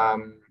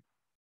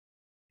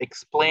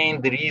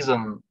explained the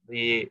reason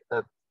the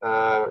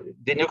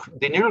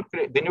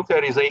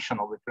denuclearization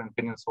of the Korean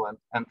Peninsula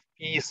and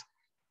peace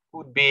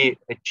could be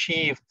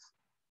achieved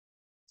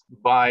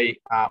by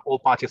all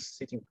parties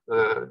sitting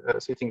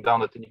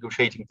down at the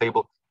negotiating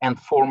table and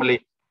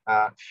formally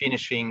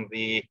finishing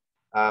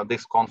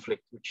this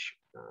conflict, which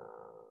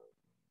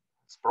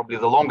is probably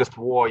the longest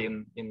war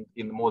in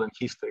modern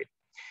history.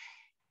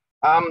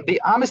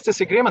 The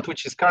armistice agreement,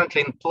 which is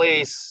currently in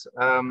place,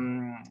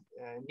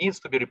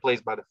 needs to be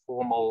replaced by the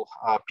formal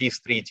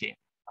peace treaty,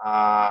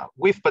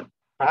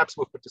 perhaps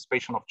with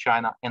participation of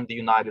China and the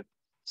United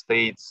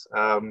States,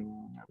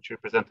 which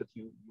represented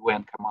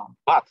UN command.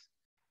 But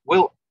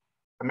will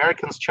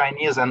Americans,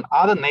 Chinese, and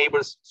other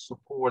neighbors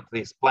support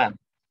this plan?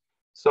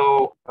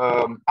 So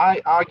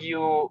I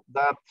argue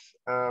that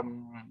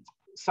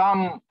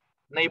some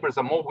neighbors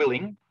are more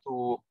willing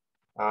to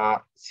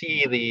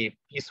see the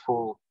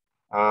peaceful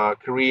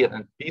Korean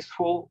and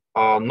peaceful,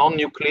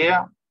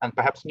 non-nuclear, and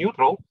perhaps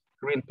neutral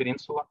Korean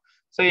Peninsula.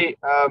 Say,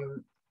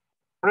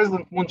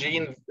 President Moon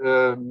Jae-in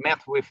met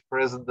with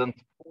President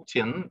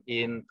Putin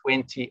in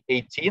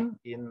 2018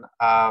 in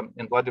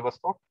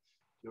Vladivostok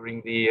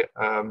during the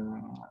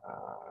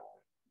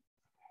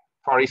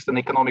Far Eastern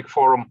Economic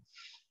Forum.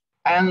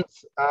 And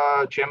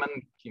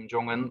Chairman Kim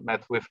Jong-un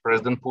met with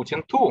President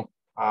Putin too,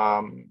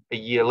 a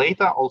year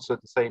later, also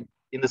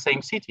in the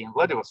same city, in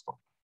Vladivostok.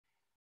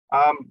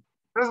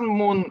 President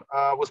Moon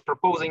was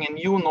proposing a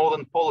new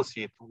northern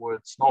policy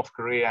towards North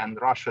Korea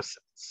and Russia,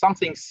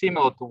 something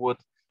similar to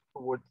what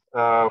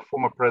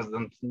former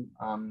President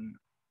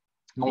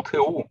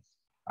Roh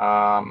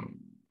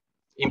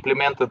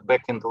implemented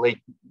back in the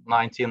late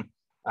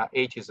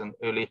 1980s and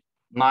early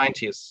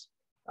 90s.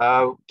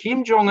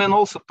 Kim Jong-un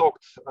also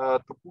talked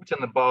to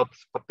Putin about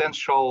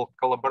potential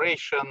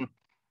collaboration.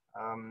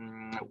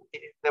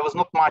 There was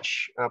not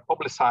much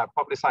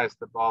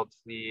publicized about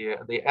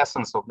the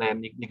essence of their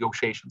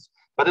negotiations,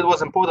 but it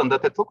was important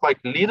that it looked like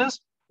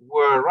leaders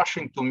were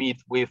rushing to meet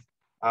with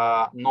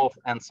North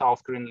and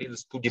South Korean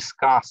leaders to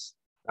discuss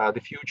the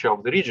future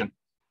of the region.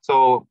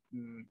 So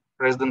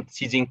President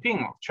Xi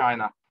Jinping of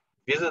China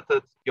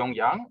visited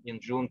Pyongyang in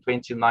June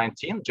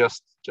 2019,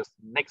 just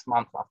next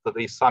month after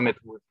the summit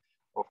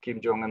of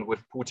Kim Jong-un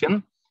with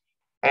Putin.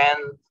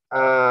 And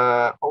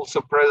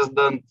also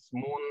President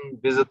Moon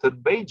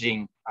visited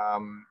Beijing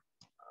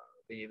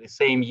the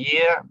same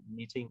year,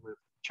 meeting with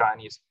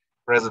Chinese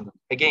president.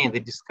 Again,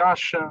 the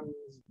discussions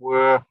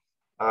were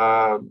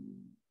kind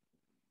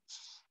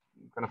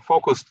of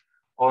focused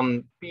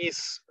on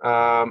peace,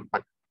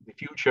 like the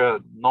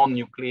future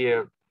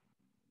non-nuclear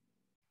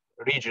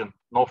region,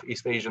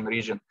 Northeast Asian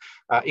region,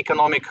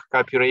 economic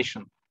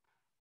cooperation.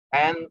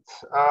 And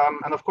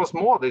of course,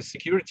 more the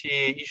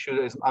security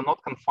issues are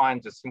not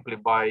confined just simply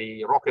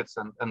by rockets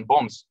and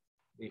bombs.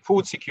 The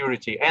food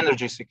security,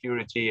 energy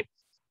security,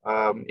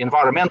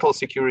 environmental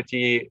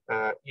security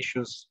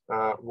issues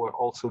were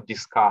also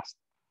discussed.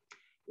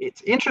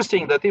 It's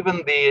interesting that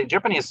even the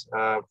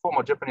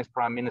former Japanese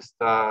Prime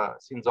Minister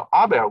Shinzo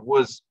Abe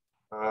was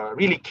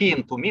really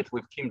keen to meet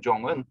with Kim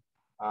Jong-un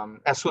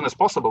as soon as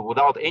possible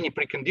without any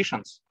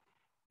preconditions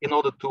in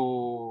order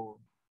to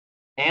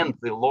end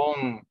the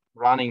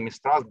long-running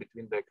mistrust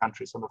between the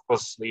countries. And of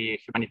course, the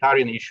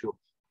humanitarian issue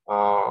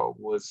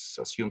was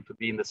assumed to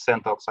be in the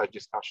center of such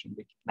discussion.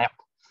 The kidnapped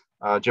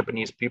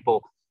Japanese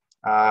people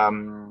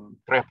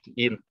trapped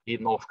in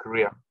North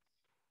Korea.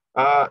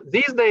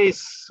 These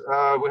days,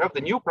 we have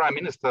the new Prime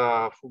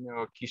Minister,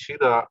 Fumio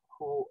Kishida,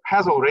 who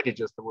has already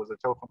there was a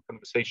telephone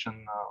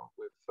conversation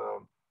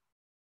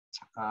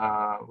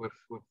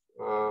with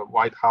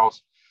White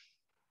House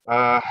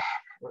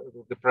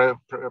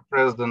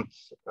President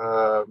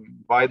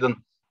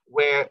Biden,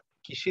 where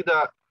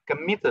Kishida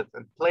committed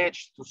and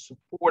pledged to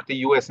support the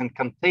US in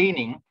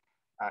containing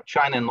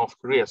China and North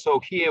Korea. So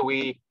here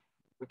we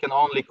can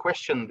only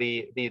question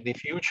the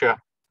future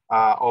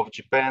of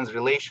Japan's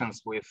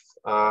relations with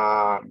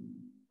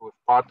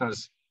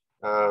partners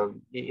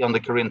on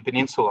the Korean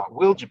Peninsula.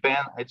 Will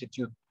Japan's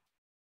attitude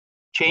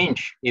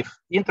change if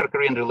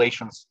inter-Korean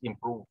relations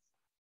improve?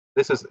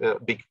 This is a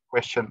big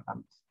question,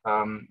 and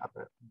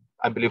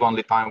I believe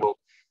only time will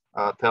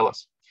tell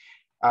us.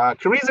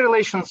 Korea's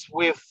relations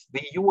with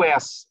the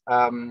US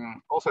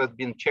also has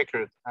been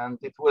checkered, and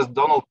it was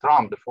Donald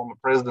Trump, the former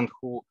president,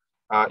 who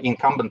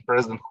incumbent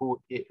president, who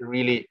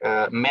really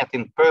met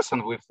in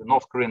person with the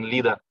North Korean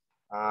leader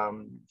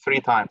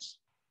 3 times: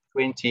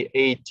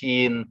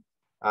 2018,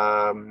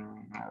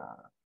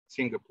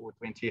 Singapore,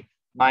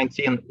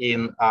 2019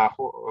 in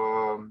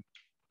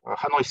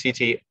Hanoi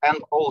City,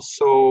 and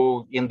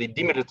also in the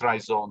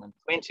demilitarized zone. In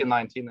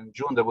 2019 in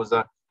June, there was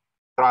a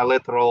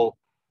trilateral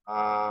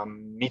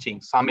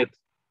summit,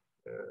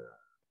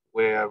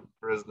 where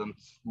President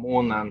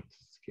Moon and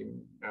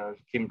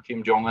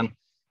Kim Jong-un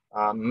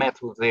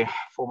met with the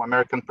former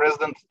American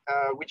president,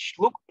 which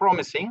looked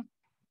promising,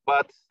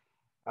 but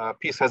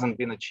peace hasn't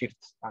been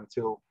achieved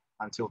until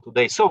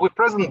today. So with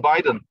President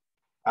Biden,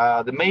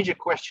 the major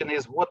question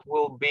is, what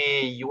will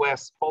be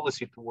US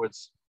policy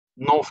towards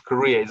North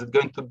Korea? Is it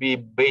going to be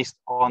based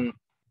on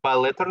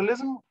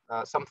bilateralism,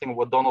 something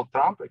what Donald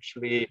Trump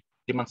actually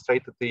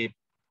demonstrated? The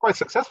quite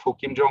successful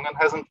Kim Jong-un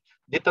hasn't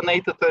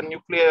detonated a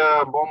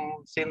nuclear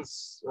bomb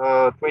since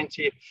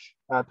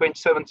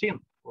 2017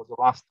 was the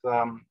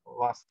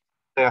last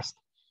test,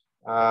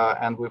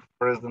 and with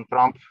President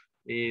Trump,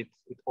 it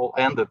all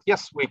ended.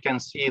 Yes, we can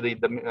see the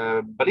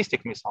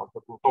ballistic missiles,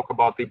 but we'll talk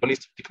about the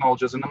ballistic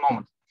technologies in a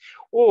moment.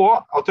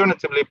 Or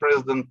alternatively,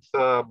 President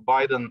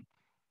Biden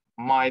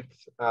might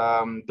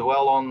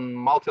dwell on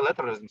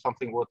multilateralism,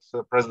 something what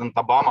President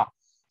Obama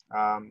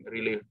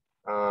really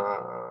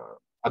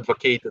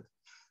advocated.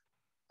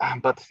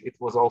 But it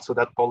was also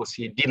that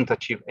policy didn't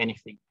achieve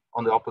anything.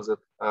 On the opposite,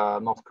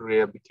 North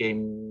Korea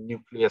became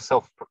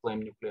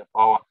self-proclaimed nuclear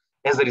power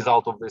as a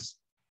result of this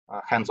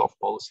hands-off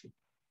policy.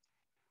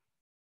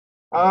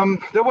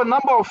 There were a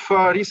number of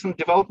recent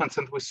developments,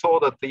 and we saw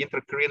that the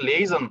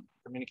Inter-Korean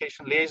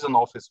Communication Liaison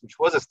Office, which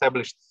was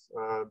established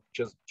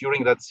just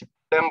during that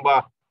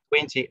September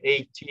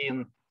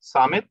 2018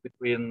 summit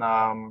between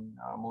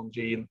Moon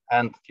Jae-in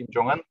and Kim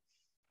Jong-un,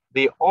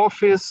 the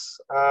office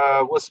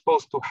was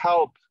supposed to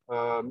help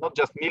not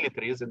just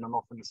militaries in the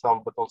north and the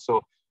south, but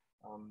also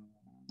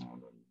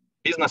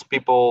business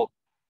people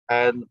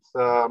and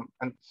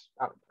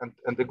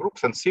the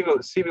groups and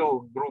civil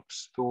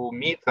groups to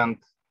meet and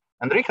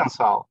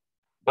reconcile.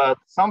 But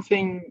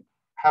something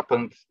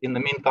happened in the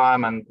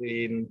meantime, and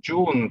in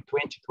June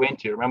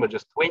 2020, remember,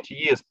 just 20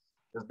 years,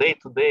 the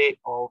day-to-day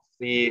of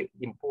the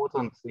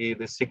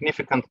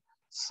significant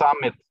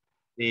summit,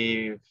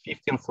 the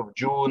 15th of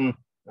June,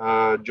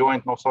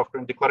 joint North-South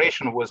Korean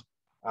declaration was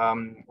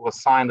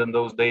signed in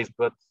those days,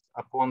 but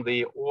upon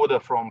the order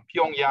from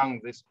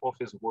Pyongyang, this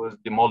office was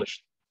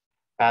demolished,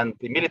 and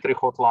the military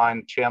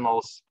hotline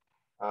channels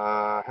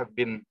have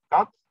been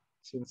cut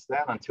since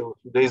then until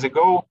 2 days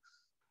ago.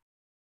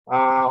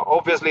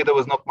 Obviously, there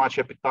was not much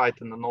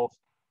appetite in the north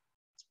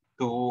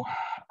to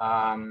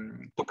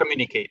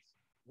communicate.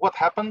 What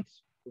happened?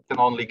 We can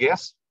only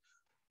guess,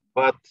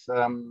 but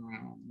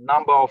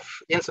number of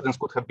incidents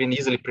could have been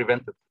easily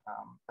prevented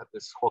at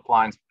these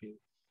hotlines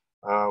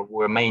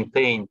were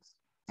maintained.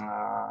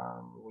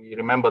 We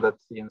remember that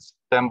in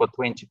September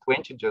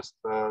 2020, just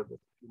a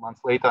few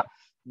months later,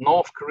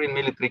 North Korean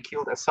military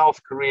killed a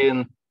South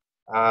Korean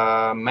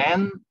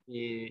man.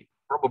 He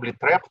probably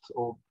trapped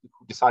or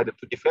who decided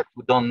to defect.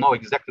 We don't know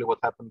exactly what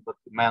happened, but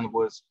the man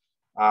was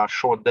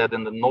shot dead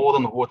in the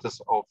northern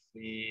waters of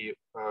the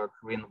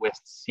Korean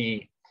West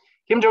Sea.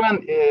 Kim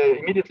Jong-un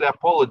immediately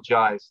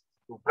apologized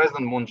to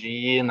President Moon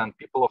Jae-in and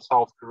people of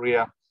South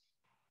Korea,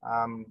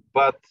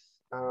 but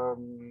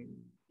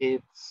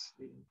it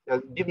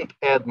didn't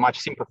add much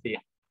sympathy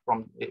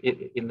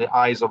in the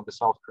eyes of the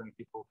South Korean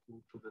people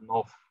to the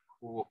north,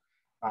 who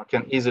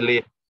can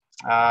easily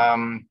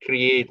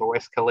create or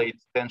escalate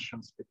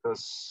tensions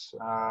because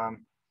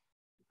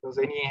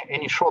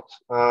any shot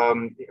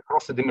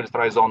across the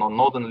demilitarized zone or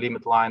northern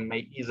limit line may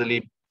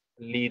easily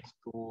lead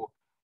to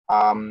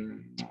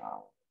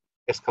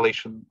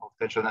escalation of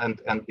tension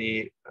and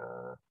the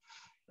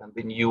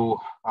new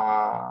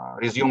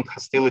resumed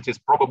hostilities,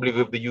 probably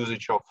with the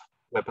usage of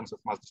weapons of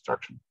mass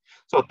destruction.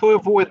 So to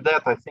avoid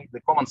that, I think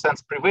the common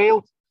sense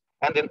prevailed.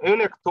 And in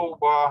early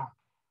October,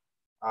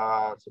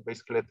 so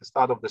basically at the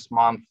start of this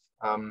month,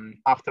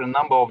 after a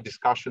number of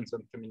discussions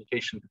and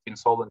communication between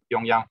Seoul and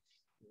Pyongyang,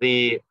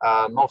 the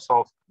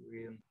North-South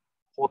Korean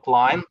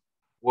hotline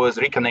was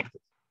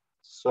reconnected.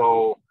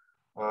 So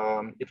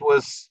it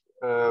was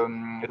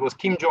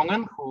Kim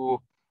Jong-un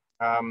who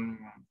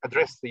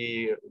addressed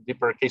the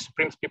DPRK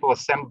Supreme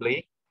People's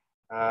Assembly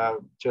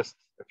just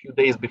a few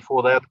days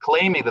before that,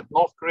 claiming that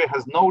North Korea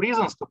has no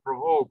reasons to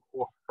provoke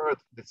or hurt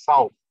the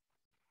South.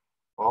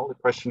 Well, the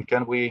question,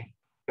 can we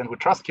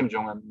trust Kim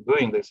Jong-un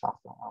doing this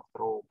after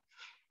all?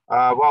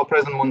 While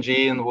President Moon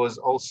Jae-in was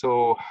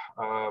also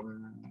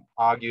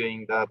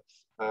arguing that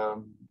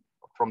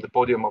from the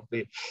podium of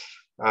the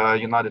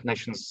United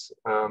Nations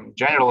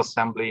General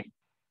Assembly,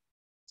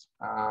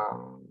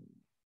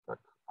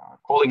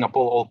 calling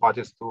upon all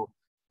parties to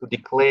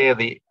declare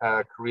the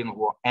Korean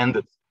War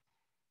ended.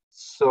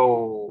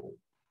 So,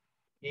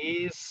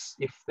 if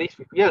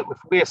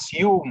we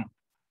assume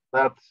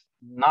that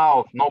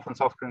now North and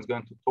South Korea is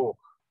going to talk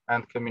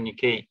and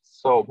communicate,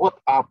 so what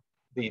are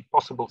the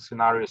possible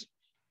scenarios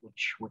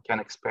which we can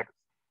expect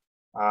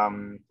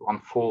to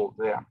unfold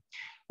there?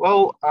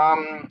 Well,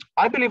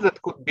 I believe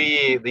that could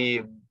be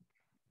the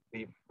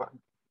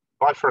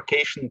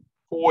bifurcation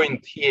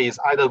point here is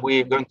either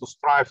we're going to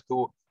strive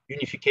to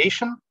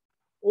unification,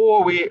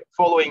 or we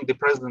following the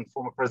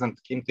former President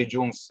Kim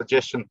Tae-jung's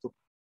suggestion to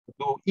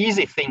do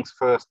easy things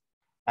first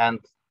and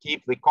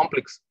keep the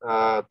complex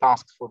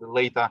tasks for the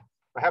later.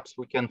 Perhaps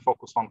we can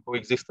focus on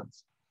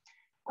coexistence.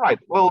 Right.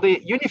 Well,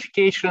 the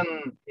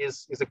unification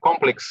is a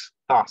complex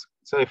task.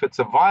 So if it's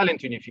a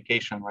violent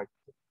unification, like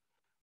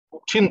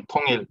Pukchin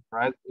Tongil,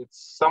 right?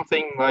 It's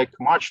something like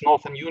March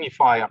North and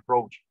Unify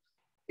approach.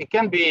 It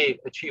can be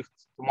achieved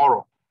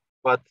tomorrow,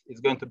 but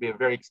it's going to be a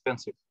very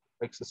expensive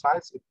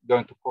exercise. It's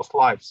going to cost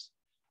lives,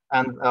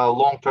 and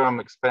long-term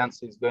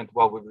expense is going to,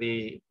 well, with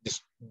the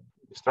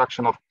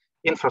destruction of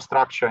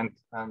infrastructure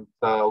and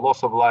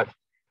loss of life,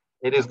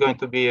 it is going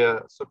to be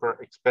a super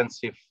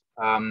expensive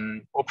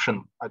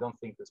option. I don't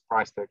think this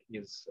price tag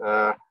is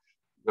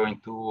going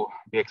to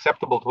be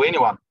acceptable to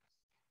anyone.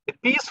 The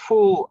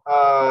peaceful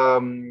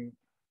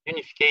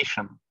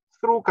unification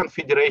through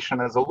confederation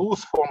as a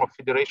loose form of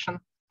federation,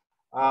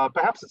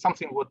 perhaps it's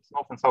something what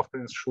North and South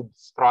Koreans should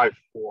strive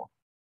for.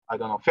 I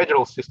don't know,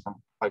 federal system,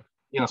 like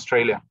in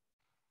Australia.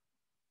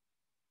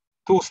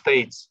 2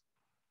 states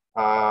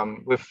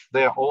with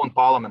their own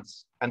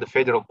parliaments and the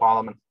federal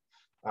parliament,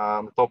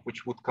 the top,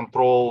 which would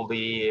control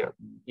the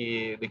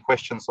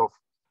questions of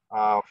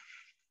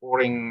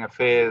foreign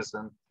affairs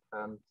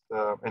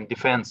and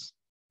defense,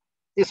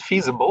 is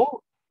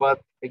feasible,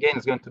 but again,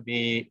 it's going to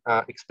be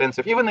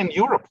expensive. Even in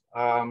Europe,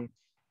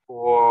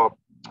 for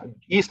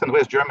East and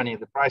West Germany,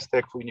 the price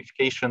tag for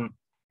unification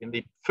in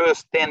the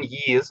first 10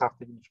 years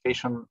after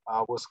unification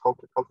was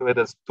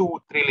calculated as 2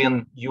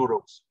 trillion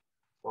euros.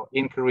 So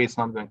in Korea, it's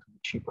not going to be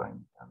cheaper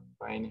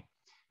by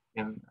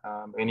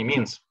any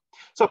means.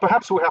 So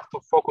perhaps we have to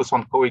focus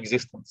on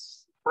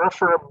coexistence,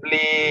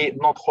 preferably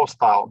not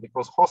hostile,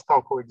 because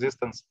hostile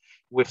coexistence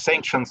with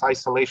sanctions,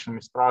 isolation,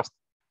 mistrust,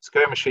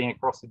 skirmishing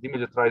across the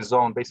demilitarized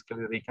zone,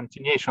 basically the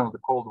continuation of the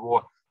Cold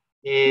War,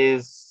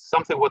 is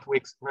something what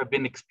we have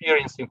been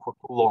experiencing for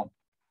too long.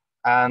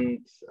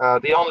 And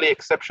the only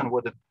exception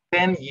were the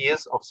 10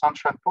 years of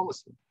sunshine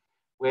policy,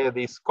 where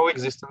this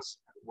coexistence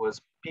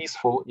was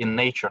peaceful in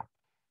nature,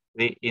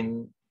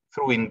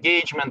 through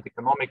engagement,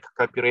 economic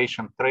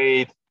cooperation,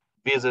 trade,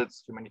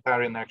 visits,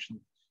 humanitarian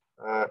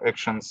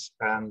actions,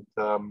 and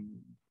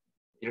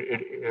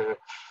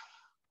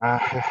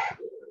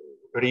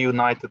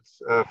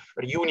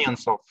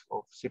reunions of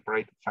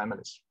separated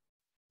families.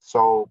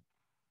 So,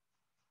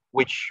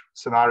 which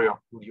scenario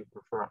would you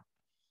prefer?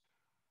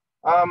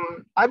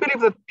 I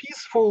believe that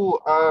peaceful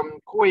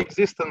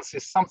coexistence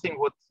is something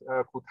what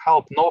could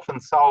help North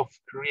and South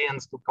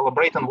Koreans to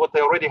collaborate on what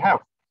they already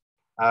have.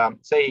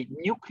 Say,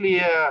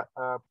 nuclear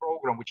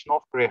program which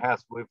North Korea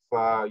has with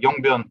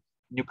Yongbyon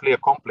nuclear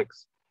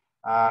complex,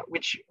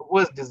 which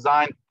was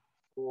designed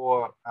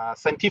for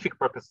scientific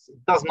purposes.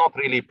 It does not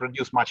really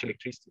produce much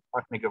electricity,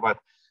 5 megawatt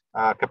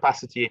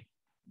capacity.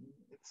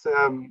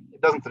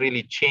 It doesn't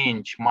really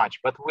change much,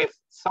 but with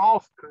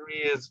South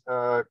Korea's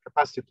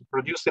capacity to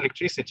produce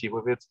electricity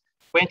with its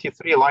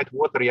 23 light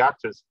water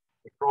reactors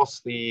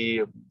across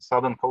the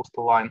southern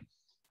coastal line,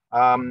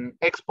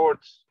 export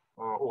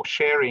or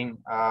sharing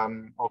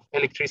of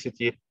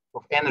electricity,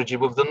 of energy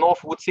with the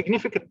North would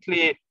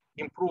significantly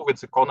improve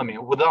its economy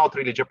without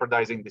really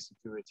jeopardizing the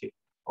security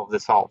of the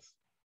South.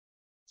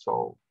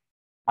 So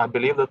I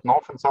believe that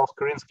North and South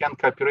Koreans can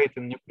cooperate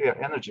in nuclear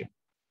energy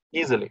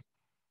easily.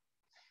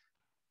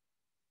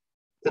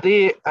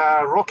 The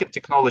rocket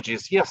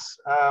technologies, yes,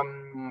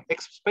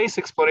 space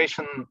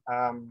exploration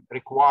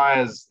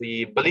requires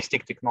the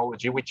ballistic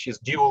technology, which is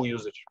dual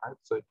usage, right?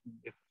 So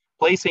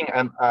placing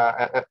a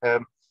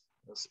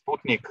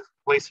Sputnik,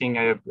 placing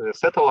a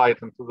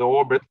satellite into the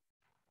orbit,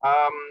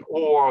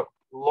 or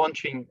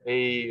launching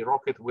a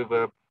rocket with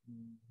a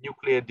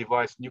nuclear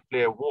device,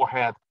 nuclear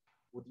warhead,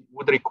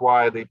 would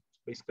require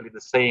basically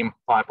the same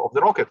type of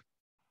the rocket.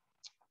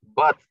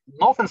 But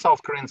North and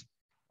South Koreans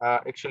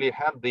actually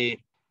had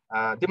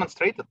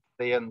demonstrated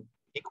they are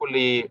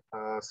equally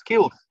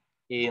skilled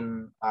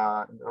in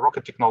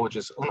rocket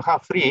technologies.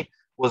 Unha-3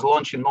 was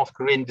launched in North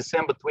Korea in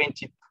December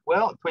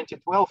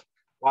 2012,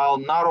 while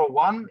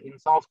NARO-1 in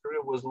South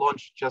Korea was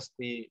launched just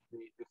the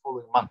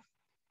following month.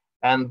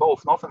 And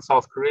both North and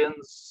South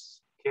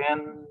Koreans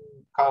can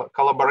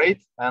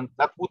collaborate, and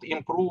that would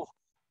improve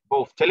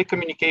both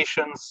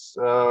telecommunications,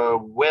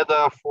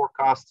 weather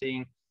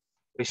forecasting,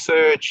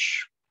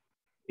 research,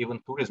 even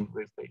tourism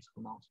these days,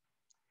 who knows.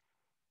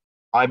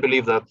 I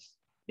believe that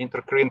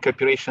inter-Korean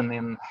cooperation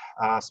in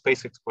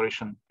space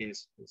exploration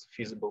is a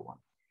feasible one.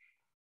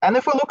 And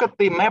if we look at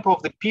the map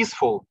of the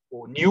peaceful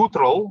or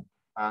neutral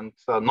and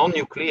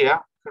non-nuclear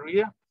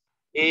Korea,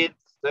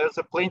 there's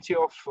plenty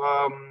of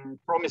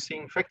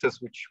promising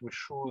factors which we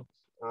should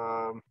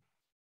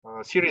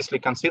seriously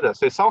consider.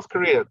 So South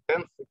Korea,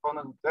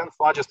 10th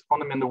largest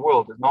economy in the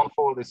world, is known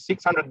for the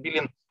 $600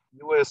 billion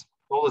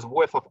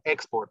worth of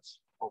exports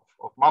of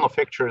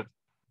manufactured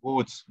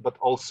goods, but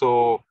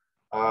also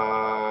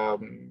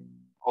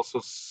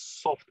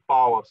soft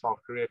power of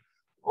South Korea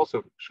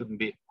also shouldn't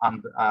be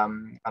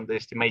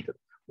underestimated.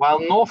 While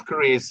North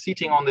Korea is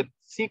sitting on the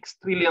 $6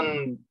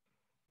 trillion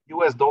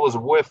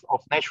worth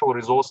of natural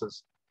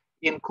resources,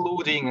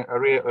 including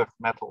rare earth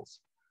metals,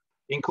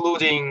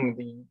 including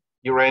the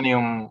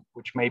uranium,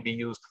 which may be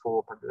used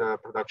for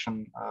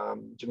production,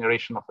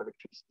 generation of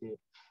electricity.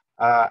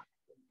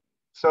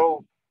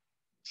 So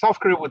South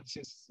Korea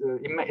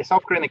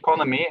South Korean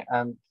economy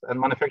and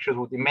manufacturers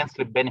would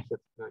immensely benefit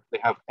if they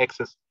have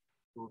access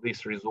to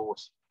this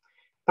resource.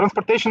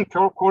 Transportation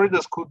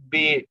corridors could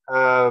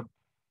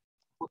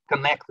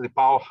connect the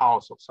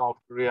powerhouse of South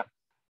Korea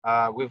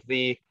with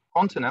the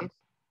continent,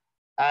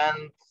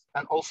 and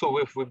also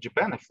with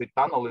Japan. If the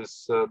tunnel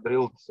is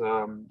drilled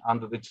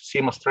under the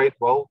Tsushima Strait,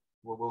 well,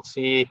 we will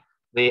see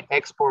the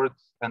export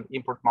and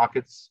import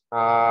markets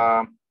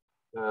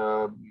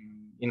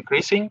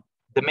increasing,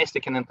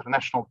 domestic and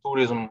international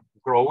tourism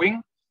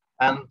growing,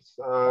 and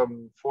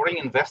foreign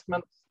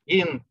investment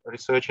in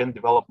research and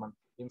development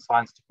in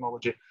science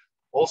technology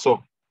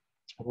also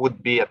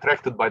would be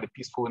attracted by the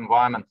peaceful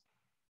environment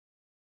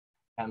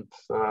and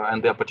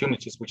the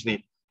opportunities which the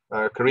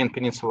Korean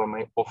Peninsula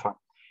may offer.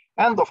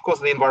 And of course,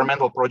 the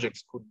environmental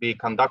projects could be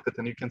conducted,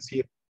 and you can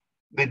see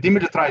the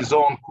demilitarized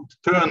zone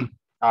could turn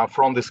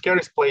from the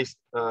scariest place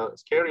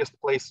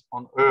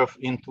on Earth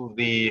into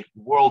the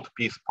World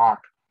Peace Park,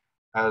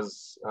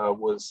 as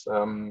was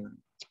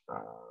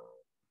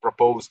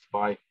proposed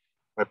by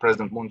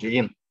President Moon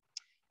Jae-in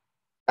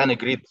and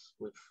agreed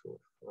with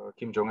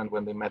Kim Jong-un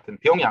when they met in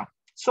Pyongyang.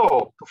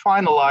 So to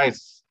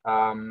finalize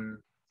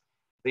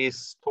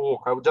this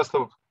talk, I would just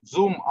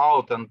zoom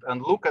out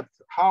and look at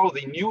how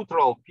the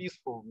neutral,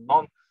 peaceful,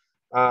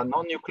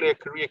 non-nuclear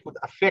Korea could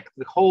affect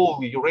the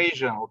whole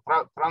Eurasian or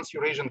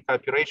trans-Eurasian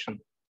cooperation,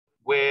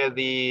 where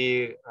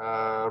the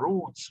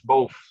routes,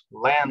 both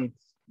land,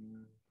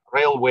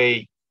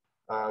 railway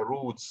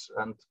routes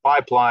and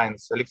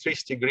pipelines,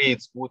 electricity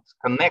grids would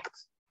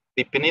connect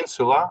the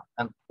peninsula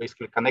and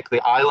basically connect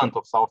the island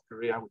of South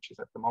Korea, which is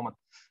at the moment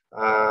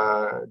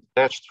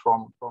detached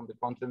from the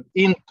continent,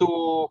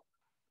 into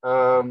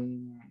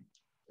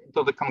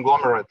the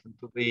conglomerate,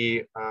 into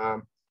the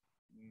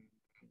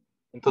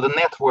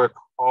network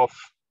of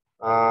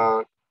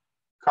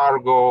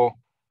cargo,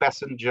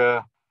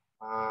 passenger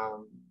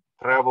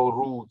travel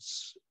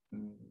routes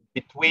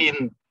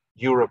between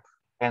Europe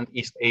and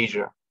East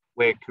Asia,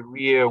 where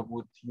Korea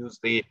would use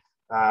the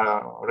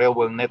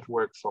railway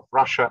networks of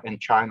Russia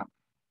and China,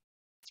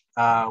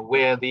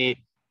 where the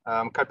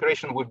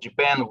cooperation with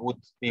Japan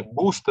would be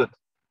boosted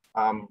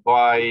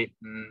by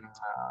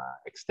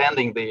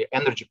extending the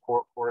energy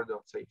corridor,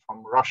 say,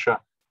 from Russia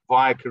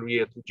via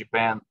Korea to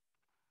Japan.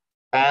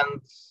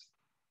 And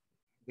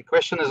the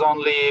question is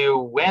only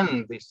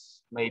when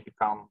this may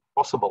become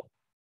possible.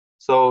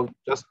 So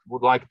just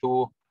would like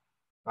to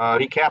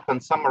recap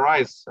and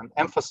summarize and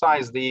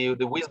emphasize the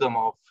wisdom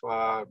of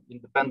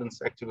independence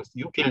activist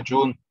Yoo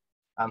Kil-jun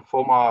and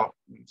former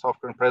South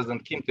Korean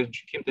President Kim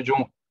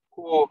Tae-jung,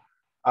 who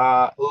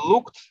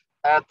looked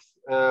at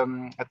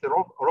the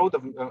road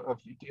of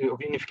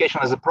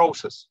unification as a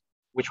process,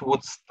 which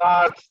would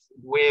start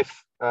with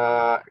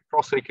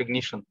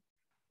cross-recognition.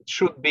 It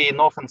should be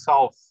North and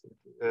South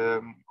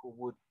who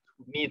would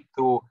need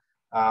to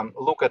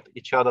look at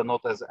each other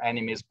not as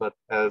enemies, but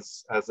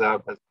as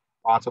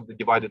parts of the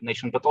divided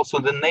nation. But also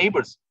the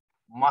neighbors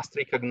must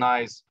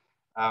recognize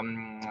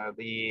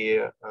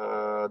the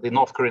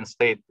North Korean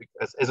state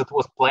as it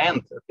was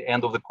planned at the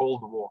end of the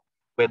Cold War,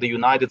 where the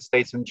United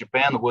States and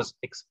Japan were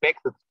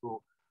expected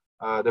to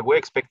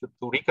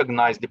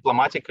recognize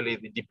diplomatically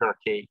the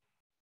DPRK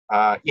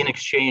in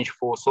exchange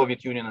for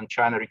Soviet Union and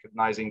China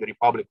recognizing the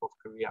Republic of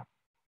Korea.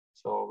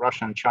 So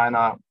Russia and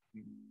China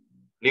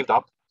lived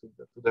up to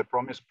their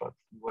promise, but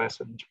US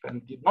and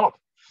Japan did not.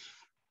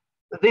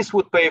 This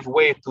would pave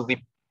way to the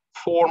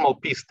formal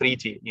peace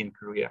treaty in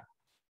Korea,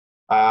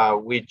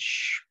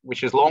 which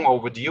is long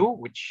overdue,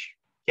 which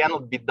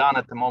cannot be done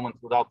at the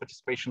moment without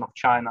participation of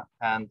China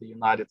and the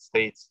United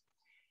States.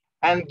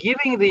 And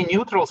giving the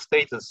neutral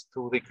status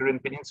to the Korean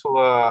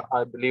Peninsula,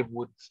 I believe,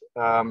 would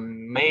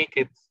make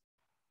it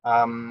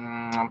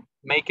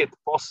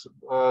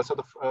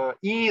possible,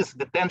 ease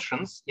the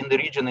tensions in the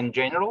region in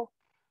general,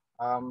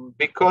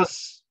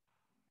 because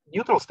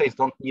neutral states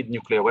don't need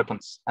nuclear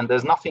weapons, and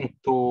there's nothing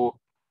to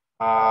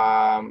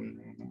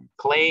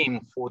claim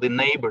for the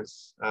neighbors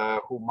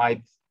who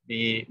might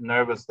be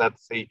nervous that,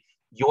 say,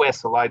 US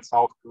allied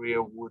South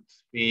Korea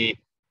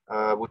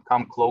would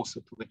come closer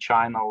to the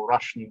China or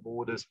Russian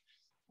borders.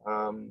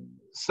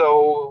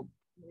 So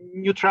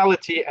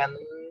neutrality and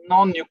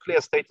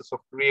non-nuclear status of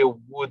Korea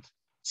would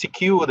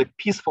secure the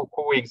peaceful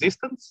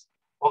coexistence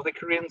of the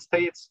Korean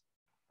states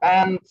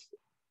and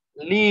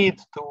lead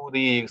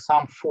to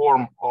some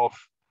form of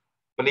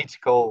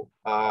political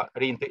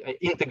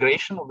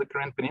integration of the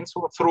Korean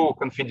peninsula through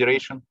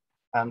confederation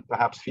and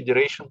perhaps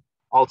federation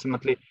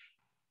ultimately.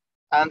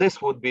 And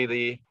this would be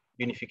the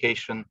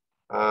unification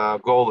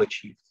goal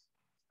achieved.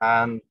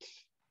 And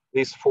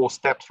this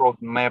 4-step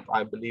roadmap,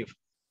 I believe,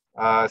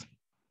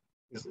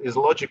 is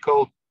logical,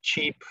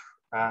 cheap,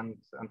 and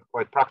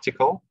quite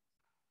practical.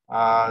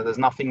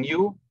 There's nothing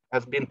new,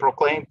 has been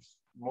proclaimed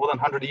more than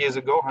 100 years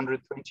ago,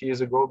 120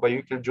 years ago by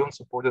Yu Kil-jun,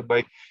 supported by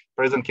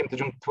President Kim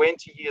Tae-jung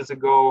 20 years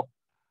ago.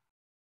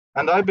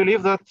 And I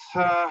believe that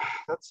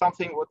that's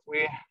something what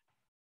we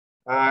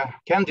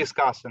can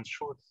discuss and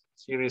should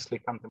seriously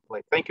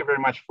contemplate. Thank you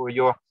very much for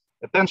your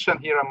attention.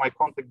 Here are my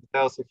contact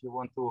details if you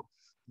want to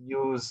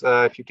use,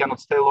 if you cannot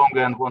stay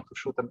longer and want to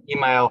shoot an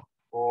email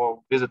or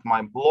visit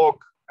my blog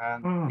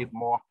and read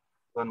more,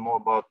 learn more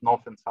about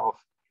North and South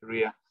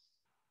Korea.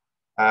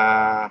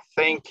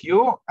 Thank you,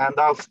 and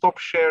I'll stop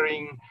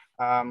sharing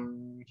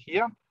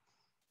here.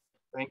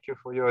 Thank you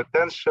for your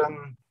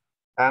attention.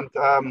 And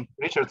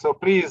Richard, so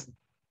please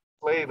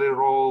play the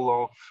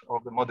role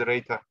of the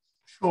moderator.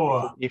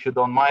 Sure. If you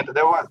don't mind.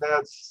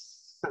 There's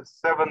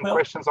 7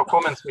 questions or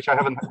comments which I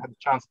haven't had a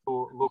chance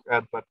to look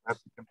at, but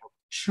perhaps you can help.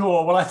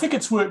 Sure. Well, I think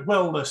it's worked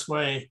well this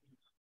way,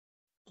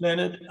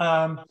 Leonid.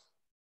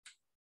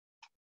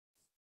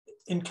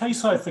 In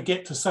case I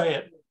forget to say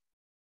it,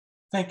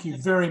 thank you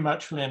very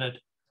much, Leonid.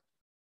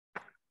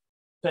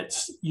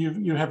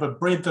 You have a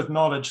breadth of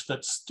knowledge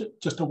that's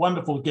just a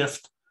wonderful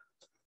gift.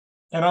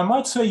 And I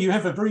might say you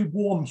have a very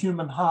warm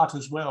human heart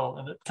as well,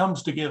 and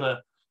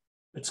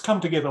it's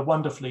come together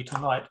wonderfully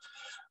tonight.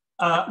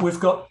 We've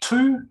got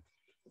 2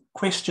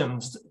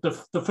 questions.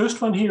 The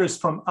first one here is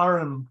from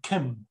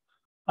Kim.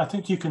 I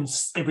think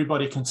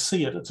everybody can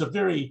see it. It's a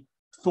very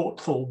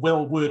thoughtful,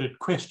 well-worded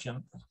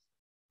question.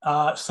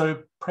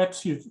 So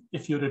perhaps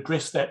if you'd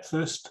address that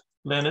first,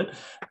 Leonid.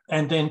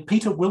 And then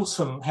Peter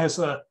Wilson has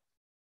a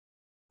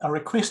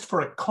request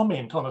for a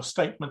comment on a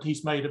statement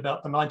he's made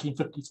about the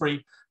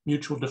 1953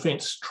 Mutual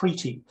Defence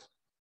Treaty.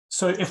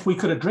 So if we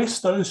could address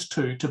those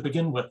 2 to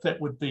begin with,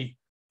 that would be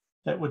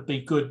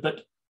good.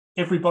 But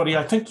everybody,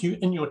 I think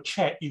in your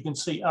chat, you can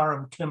see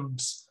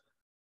Kim's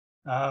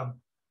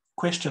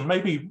question.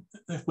 Maybe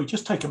if we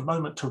just take a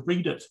moment to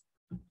read it.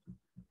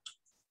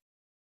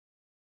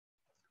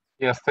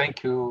 Yes,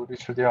 thank you,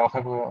 Richard. Yeah,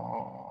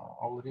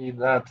 I'll read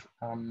that.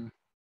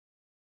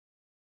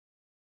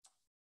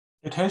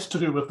 It has to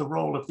do with the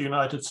role of the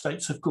United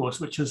States, of course,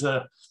 which is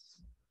a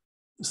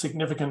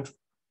significant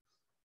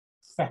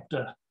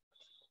factor.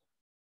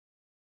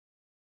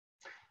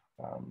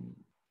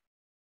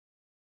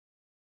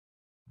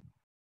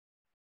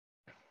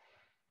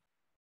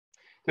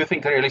 Do you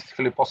think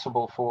realistically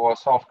possible for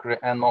South Korea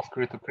and North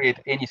Korea to create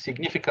any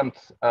significant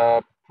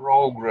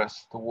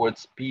progress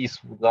towards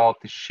peace without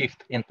the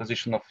shift in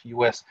position of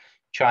US,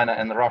 China,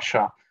 and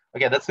Russia?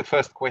 Again, that's the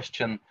first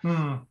question.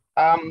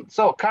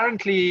 So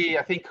currently,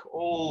 I think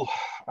all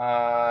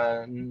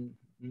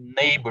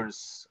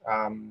neighbors,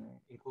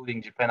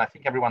 including Japan, I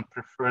think everyone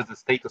prefers the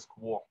status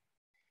quo.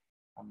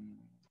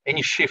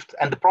 Any shift,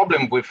 and the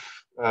problem with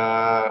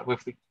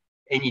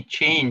any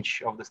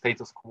change of the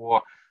status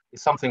quo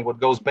is something what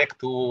goes back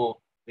to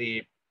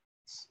the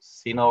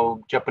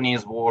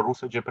Sino-Japanese War,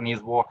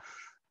 Russo-Japanese War.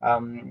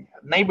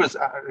 Neighbors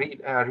are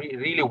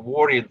really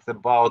worried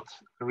about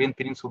Korean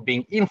Peninsula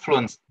being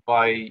influenced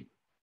by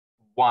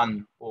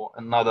one or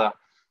another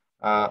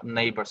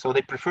neighbor. So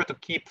they prefer to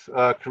keep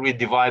Korea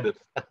divided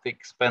at the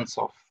expense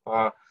of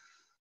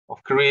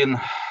Korean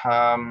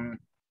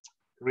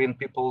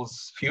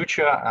people's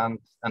future and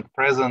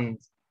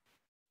present.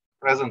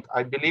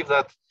 I believe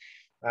that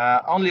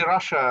only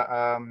Russia,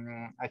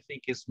 I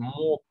think, is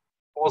more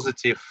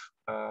positive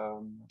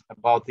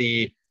about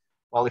the,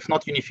 well, if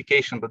not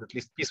unification, but at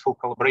least peaceful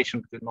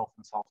collaboration between North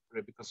and South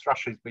Korea, because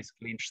Russia is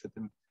basically interested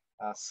in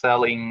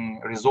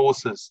selling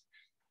resources.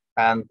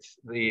 And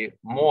the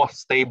more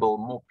stable,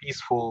 more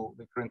peaceful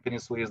the Korean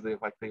Peninsula is, the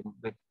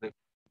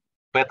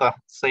better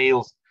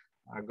sales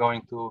are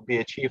going to be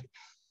achieved.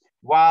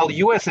 While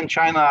US and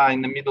China are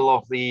in the middle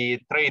of the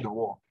trade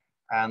war,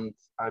 and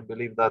I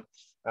believe that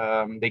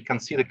they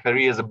consider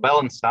Korea as a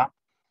balancer,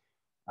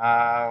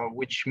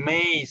 which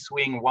may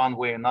swing one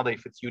way or another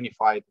if it's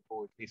unified,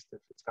 or at least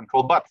if it's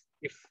controlled. But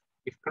if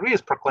Korea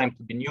is proclaimed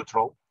to be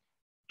neutral,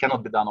 it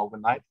cannot be done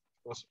overnight.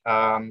 Of course,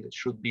 there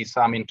should be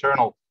some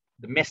internal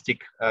domestic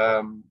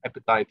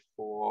appetite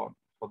for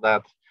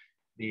that,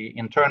 the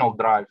internal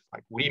drive,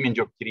 like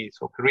Uriminjok-Kiri.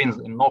 So Koreans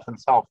in North and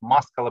South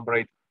must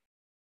collaborate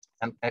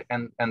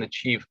and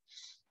achieve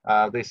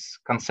this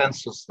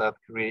consensus that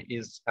Korea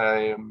is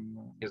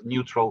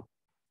neutral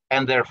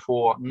and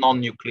therefore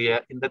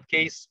non-nuclear. In that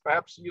case,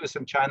 perhaps US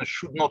and China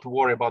should not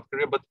worry about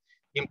Korea, but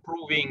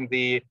improving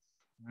the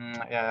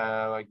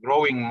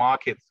growing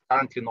market.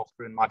 Currently, North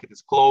Korean market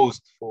is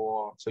closed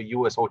for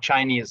US or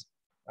Chinese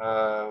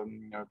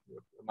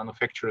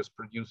manufacturers,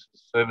 producers,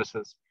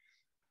 services.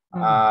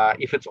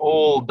 If it's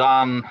all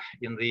done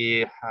in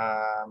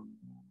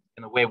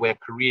a way where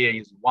Korea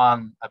is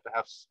one,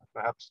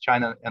 perhaps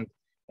China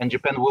and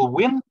Japan will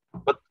win,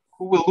 but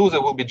who will lose?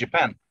 It will be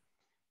Japan,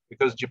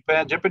 because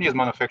Japanese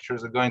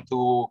manufacturers are going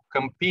to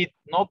compete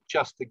not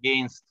just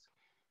against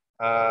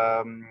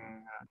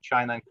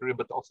China and Korea,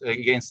 but also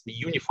against the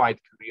unified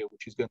Korea,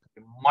 which is going to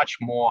be much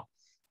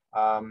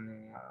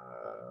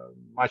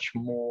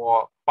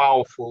more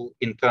powerful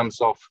in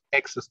terms of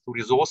access to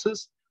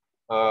resources,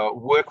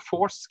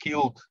 workforce,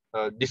 skilled,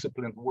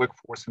 disciplined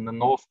workforce in the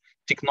north,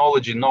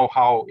 technology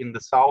know-how in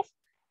the south,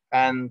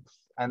 and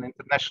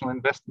international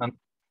investment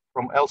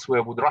from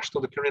elsewhere would rush to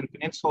the Korean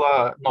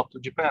peninsula, not to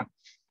Japan.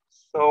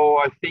 So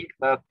I think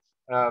that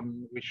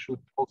we should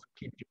also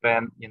keep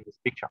Japan in this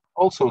picture.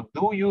 Also,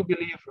 do you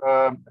believe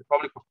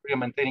Republic of Korea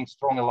maintaining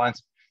strong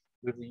alliance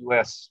with the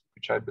US,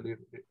 which I believe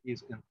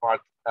is in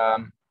part,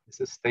 this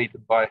is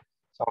stated by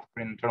South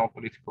Korean internal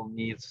political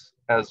needs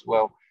as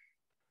well.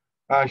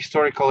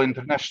 Historical,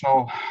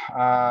 international,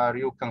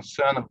 real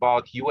concern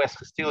about US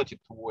hostility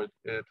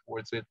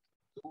towards it.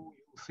 Do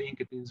you think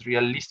it is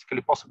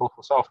realistically possible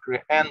for South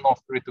Korea and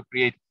North Korea to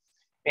create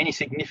any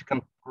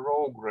significant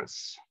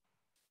progress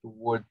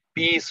toward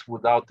peace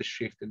without a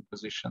shift in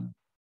position?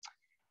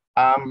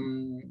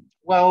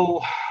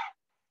 Well,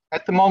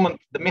 at the moment,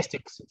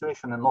 domestic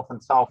situation in North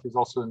and South is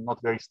also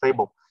not very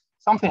stable.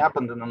 Something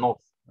happened in the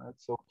North. Right?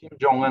 So Kim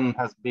Jong-un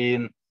has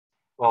been,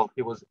 well,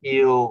 he was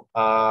ill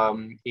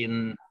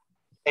in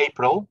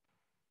April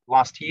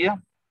last year.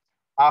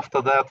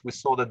 After that, we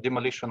saw the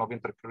demolition of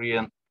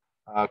inter-Korean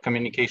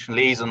communication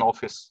liaison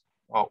office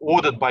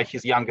ordered by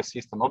his younger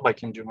sister, not by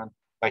Kim Jong-un,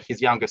 by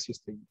his younger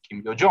sister,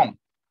 Kim Yo-jong.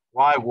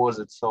 Why was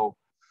it so?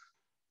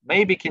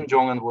 Maybe Kim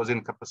Jong-un was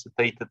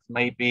incapacitated.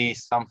 Maybe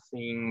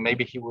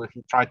he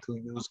tried to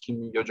use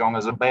Kim Yo-jong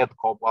as a bad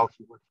cop while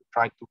he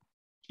tried to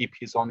keep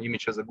his own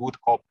image as a good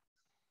cop.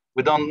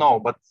 We don't know.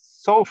 But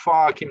so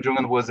far, Kim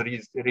Jong-un was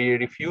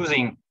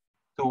refusing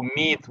to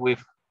meet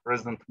with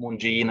President Moon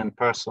Jae-in in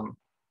person.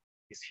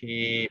 Is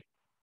he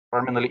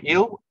permanently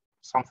ill?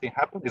 Something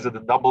happened? Is it a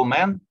double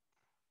man?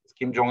 Is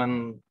Kim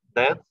Jong-un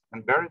dead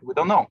and buried? We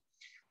don't know.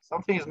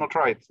 Something is not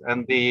right.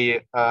 And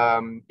the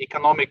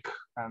economic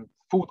and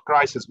food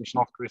crisis which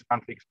North Korea is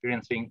currently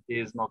experiencing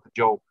is not a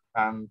joke.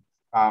 And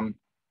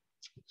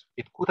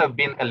it could have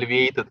been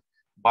alleviated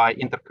by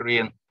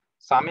inter-Korean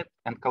summit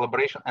and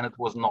collaboration, and it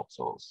was not.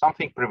 So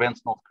something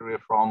prevents North Korea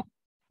from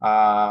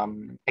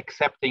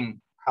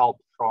accepting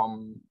help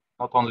from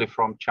not only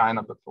from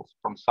China, but also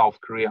from South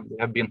Korea. They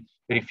have been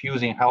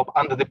refusing help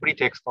under the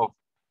pretext of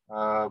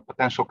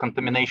potential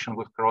contamination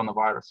with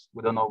coronavirus.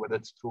 We don't know whether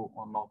it's true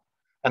or not.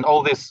 And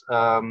all these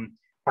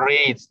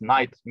parades,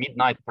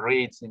 midnight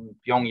parades in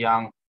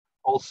Pyongyang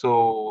also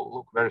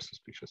look very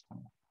suspicious to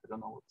me. I don't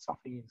know what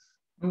something is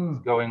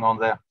going on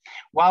there.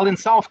 While in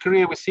South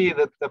Korea, we see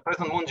that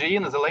President Moon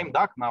Jae-in is a lame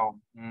duck now.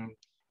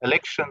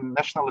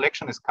 National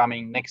election is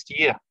coming next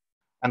year.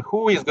 And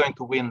who is going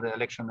to win the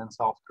election in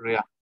South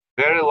Korea?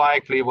 Very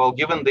likely, well,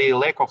 given the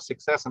lack of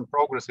success and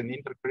progress in the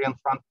inter-Korean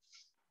front,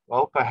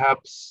 well,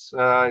 perhaps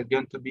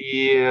going to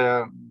be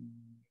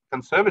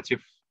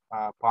conservative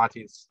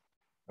parties,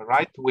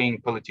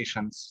 right-wing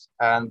politicians,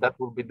 and that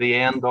will be the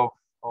end of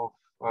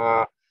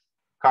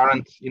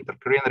current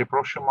inter-Korean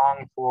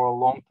rapprochement for a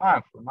long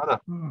time, for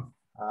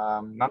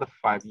another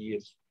 5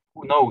 years.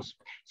 Who knows?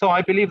 So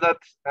I believe that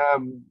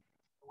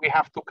we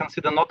have to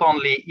consider not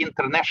only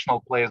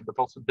international players, but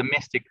also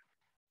domestic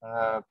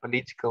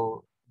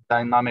political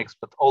dynamics,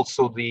 but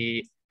also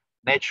the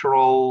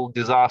natural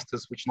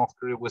disasters which North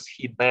Korea was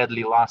hit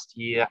badly last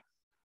year,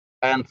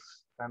 and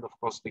of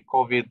course the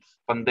COVID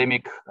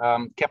pandemic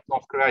kept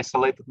North Korea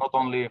isolated not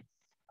only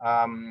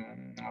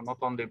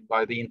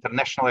by the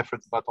international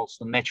efforts, but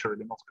also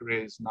naturally. North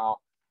Korea is now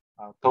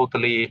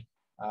totally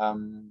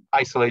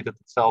isolated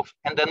itself,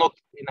 and they're not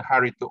in a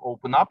hurry to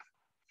open up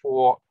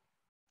for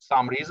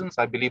some reasons.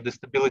 I believe the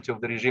stability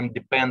of the regime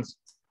depends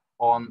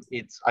on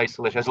its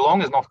isolation. As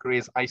long as North Korea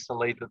is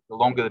isolated, the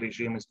longer the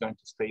regime is going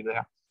to stay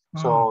there.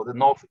 So the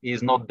North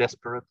is not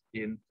desperate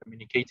in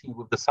communicating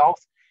with the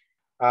South.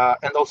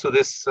 And also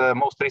this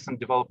most recent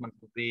development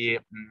with the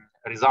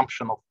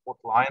resumption of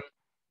hotline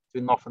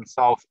between North and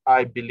South,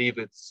 I believe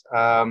it's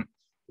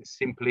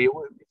simply,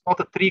 it's not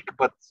a trick,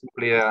 but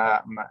simply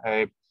a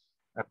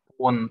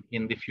pawn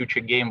in the future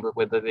game,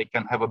 whether they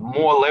can have a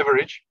more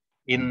leverage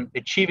in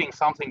achieving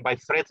something by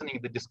threatening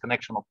the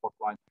disconnection of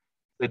hotline.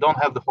 They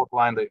don't have the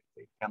hotline, they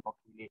cannot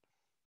really.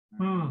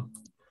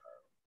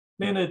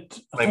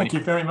 Leonid, thank you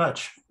very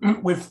much.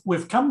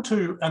 We've come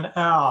to an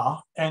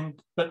hour,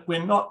 but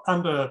we're not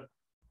under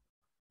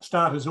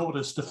starters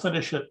orders to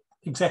finish it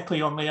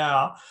exactly on the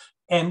hour.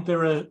 And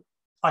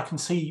I can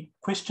see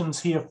questions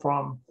here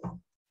from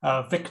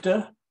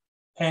Victor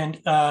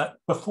And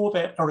before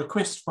that, a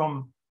request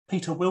from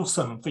Peter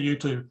Wilson for you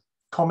to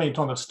comment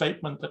on a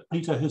statement that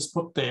Peter has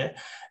put there.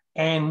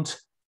 And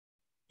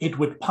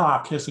Edward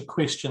Park has a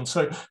question.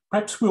 So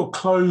perhaps we'll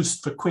close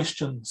for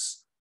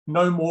questions.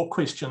 No more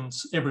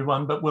questions,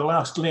 everyone, but we'll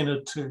ask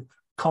Leonard to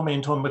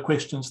comment on the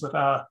questions that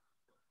are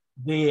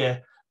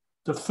there.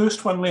 The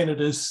first one, Leonard,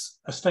 is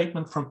a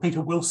statement from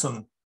Peter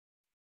Wilson.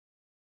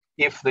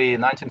 If the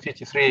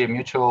 1953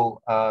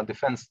 Mutual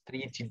Defense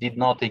Treaty did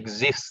not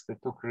exist, the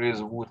two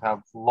Koreas would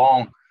have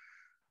long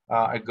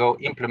ago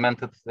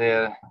implemented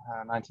the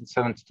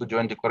 1972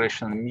 Joint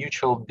Declaration.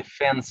 Mutual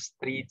Defense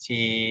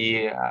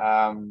Treaty,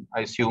 I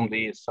assume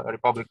the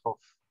Republic of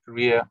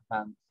Korea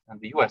and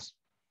the US,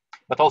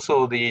 but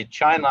also the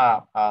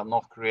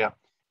China-North Korea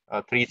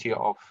Treaty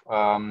of,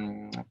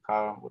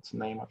 what's the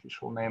name,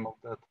 official name of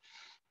that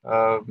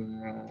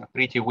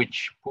treaty,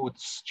 which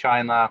puts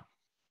China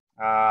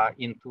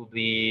into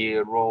the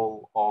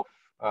role of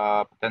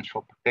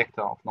potential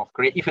protector of North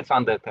Korea, if it's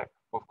under attack,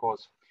 of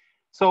course.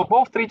 So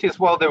both treaties,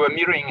 well, they were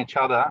mirroring each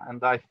other.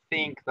 And I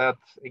think that,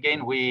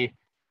 again, we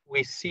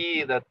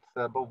see that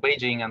both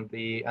Beijing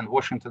and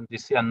Washington,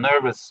 D.C. are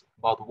nervous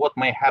about what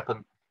may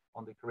happen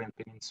on the Korean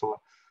Peninsula.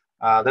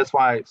 That's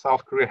why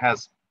South Korea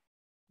has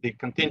the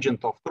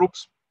contingent of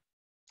troops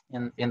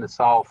in the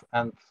south,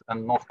 and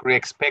North Korea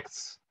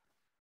expects,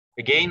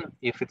 again,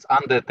 if it's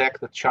under attack,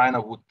 that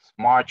China would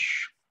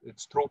march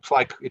its troops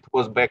like it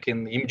was back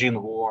in the Imjin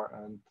War,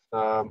 and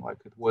like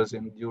it was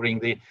during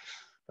the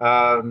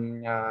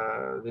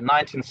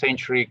 19th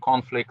century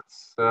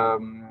conflicts.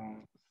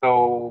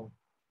 So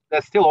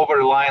there's still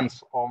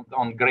over-reliance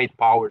on great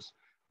powers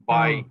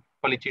by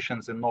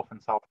politicians in North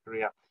and South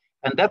Korea.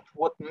 And that's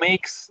what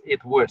makes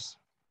it worse.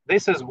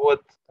 This is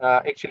what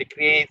actually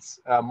creates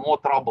more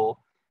trouble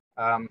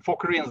for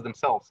Koreans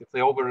themselves if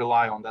they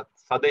over-rely on that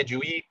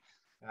Sadejui,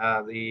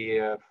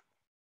 the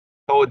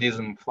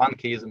Taoism,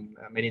 Flankeism,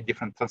 many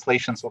different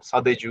translations of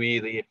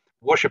Sadejui, the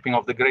worshipping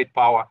of the great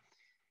power,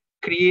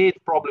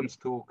 create problems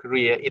to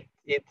Korea.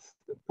 It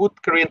put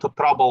Korea into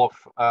trouble of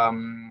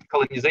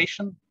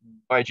colonization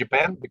by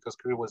Japan, because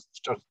Korea was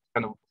just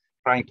kind of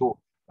trying to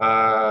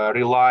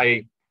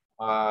rely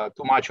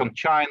too much on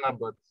China,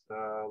 but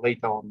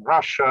later on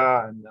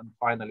Russia, and then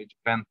finally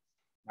Japan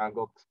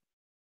got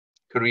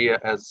Korea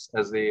as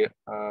the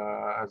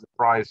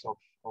prize of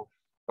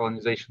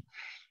colonization.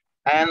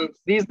 And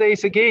these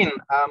days, again,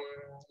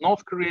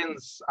 North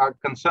Koreans are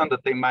concerned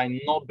that they might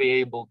not be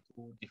able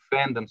to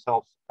defend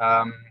themselves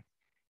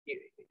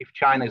if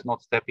China is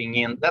not stepping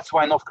in. That's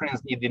why North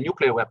Koreans need the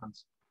nuclear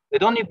weapons. They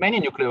don't need many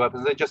nuclear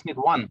weapons, they just need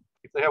one.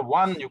 If they have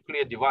one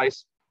nuclear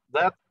device,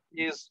 that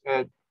is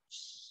a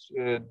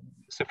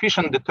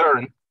sufficient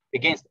deterrent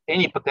against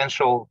any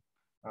potential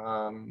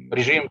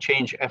regime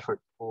change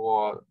effort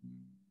or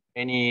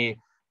any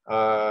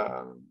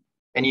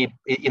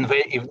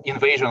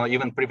invasion or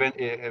even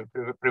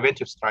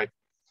preventive strike.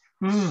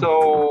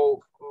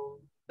 So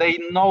they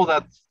know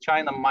that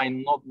China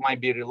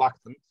might be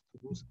reluctant to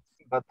do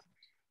something, but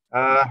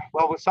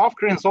well, with South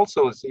Koreans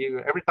also, see,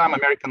 every time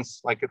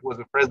Americans, like it was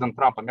with President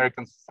Trump,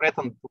 Americans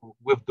threatened to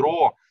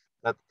withdraw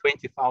that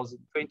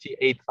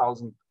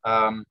 28,000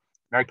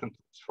 American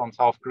troops from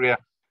South Korea.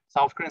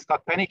 South Koreans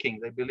start panicking.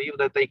 They believe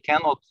that they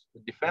cannot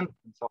defend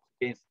themselves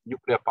against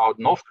nuclear-powered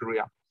North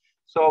Korea.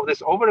 So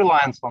this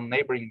over-reliance on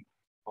neighboring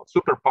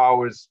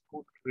superpowers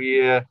put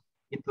Korea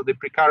into the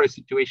precarious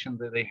situation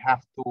that they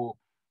have to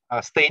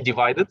stay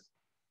divided.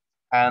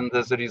 And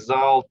as a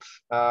result,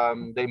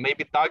 they may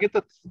be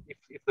targeted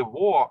if the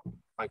war,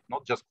 like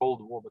not just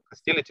Cold War, but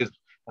hostilities.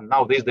 And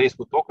now these days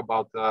we talk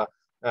about a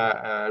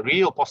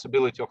real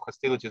possibility of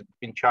hostilities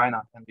between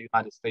China and the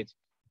United States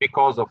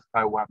because of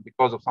Taiwan,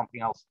 because of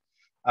something else.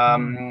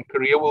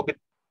 Korea will be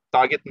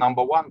target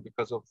number one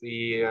because of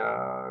the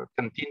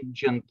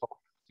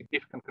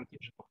significant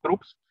contingent of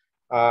troops,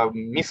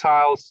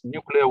 missiles,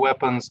 nuclear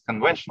weapons,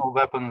 conventional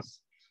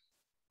weapons,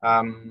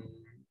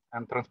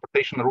 and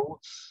transportation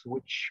routes,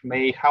 which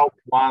may help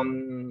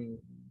one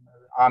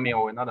army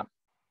or another.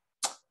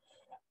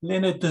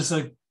 Leonard, there's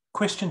a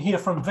question here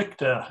from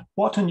Victor.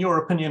 What, in your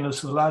opinion,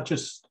 is the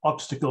largest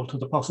obstacle to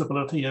the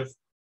possibility of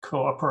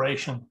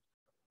cooperation?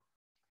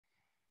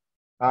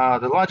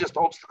 The largest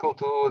obstacle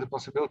to the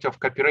possibility of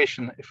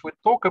cooperation, if we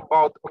talk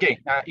about,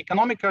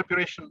 economic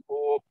cooperation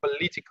or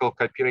political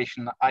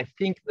cooperation, I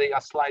think they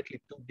are slightly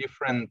two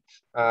different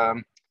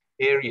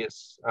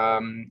areas.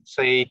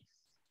 Say,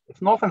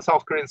 if North and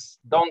South Koreans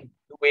don't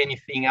do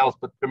anything else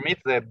but permit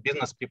their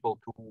business people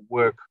to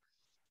work,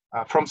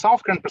 from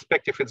South Korean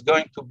perspective, it's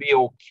going to be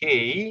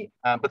okay,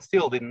 but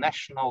still the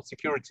national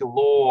security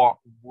law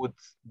would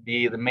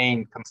be the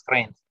main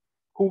constraint.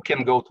 Who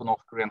can go to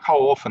North Korea and how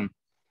often,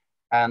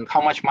 and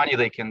how much money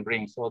they can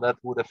bring? So that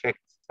would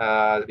affect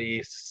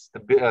the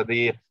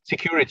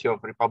security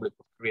of the Republic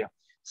of Korea.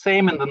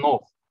 Same in the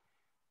North.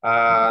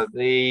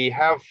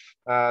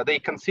 They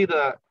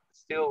consider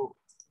still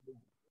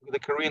the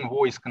Korean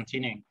War is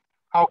continuing.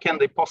 How can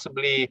they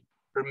possibly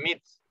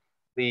permit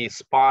the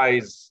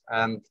spies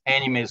and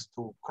enemies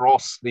to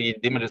cross the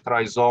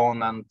demilitarized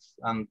zone and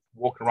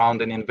walk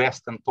around and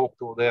invest and talk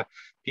to their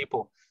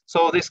people.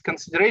 So this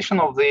consideration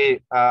of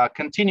the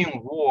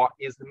continuing war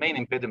is the main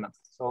impediment.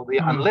 So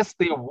unless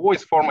the war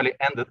is formally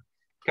ended,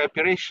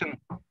 cooperation,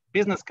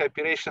 business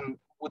cooperation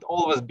would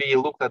always be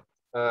looked at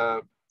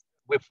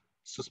with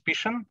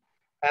suspicion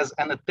as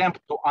an attempt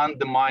to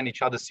undermine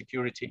each other's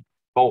security,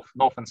 both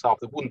North and South.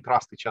 They wouldn't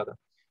trust each other.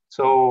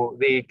 So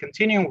the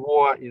continuing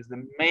war is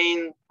the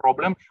main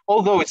problem,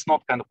 although it's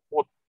not kind of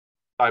hot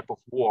type of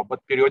war, but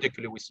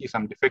periodically we see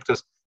some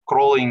defectors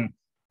crawling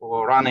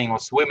or running or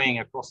swimming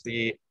across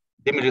the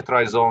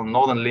demilitarized zone,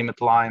 northern limit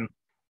line,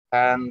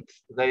 and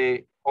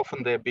they're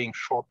being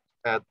shot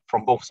at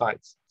from both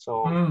sides.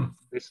 So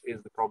this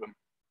is the problem.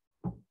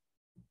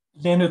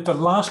 Leonid, the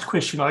last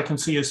question I can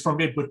see is from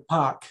Edward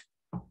Park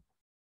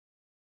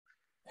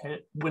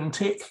at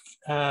Wintec.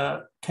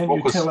 Can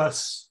you tell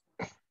us,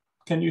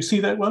 can you see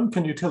that one?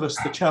 Can you tell us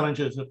the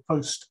challenges of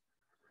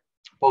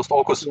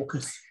post-AUKUS?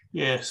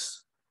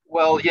 Yes.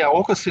 Well, yeah,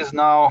 AUKUS is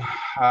now,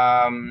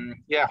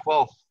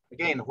 well,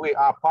 again, we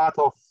are part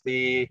of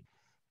the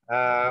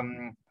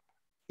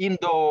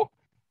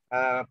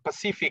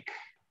Indo-Pacific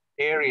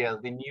area,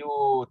 the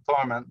new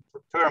term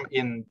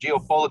in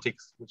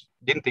geopolitics, which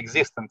didn't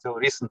exist until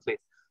recently.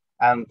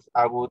 And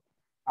I would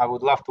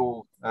love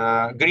to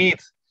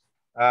greet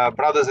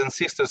brothers and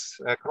sisters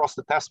across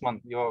the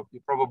Tasman. You're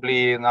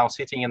probably now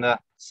sitting in a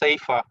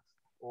safer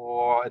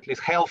or at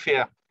least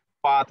healthier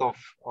part of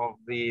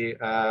the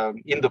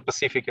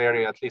Indo-Pacific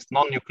area, at least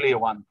non-nuclear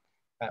one.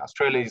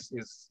 Australia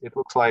it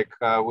looks like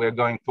we're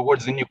going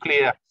towards the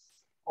nuclear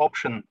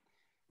option.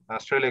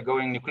 Australia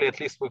going nuclear, at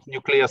least with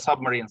nuclear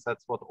submarines.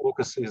 That's what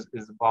AUKUS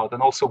is about.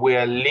 And also we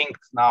are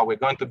linked now, we're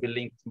going to be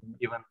linked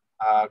even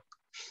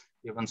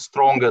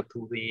stronger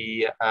to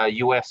the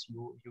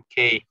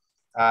US-UK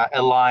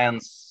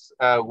alliance,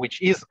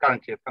 which is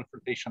currently a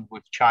confrontation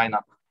with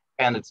China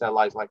and its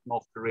allies like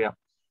North Korea.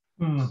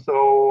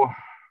 So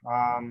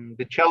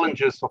the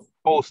challenges of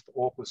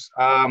post-AUKUS,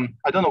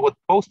 I don't know what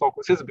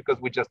post-AUKUS is because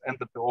we just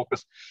entered the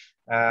AUKUS,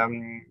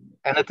 and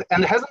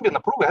it hasn't been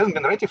approved, it hasn't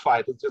been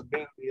ratified. It's just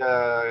been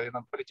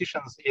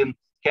politicians in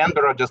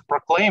Canberra just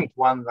proclaimed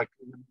one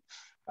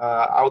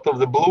out of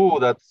the blue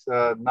that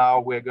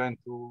now we're going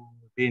to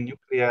be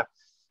nuclear,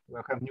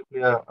 we'll have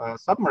nuclear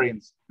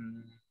submarines.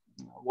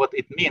 What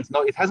it means,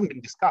 no, it hasn't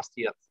been discussed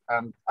yet,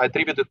 and I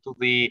attribute it to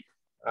the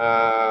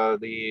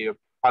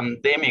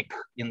pandemic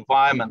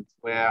environment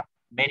where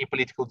many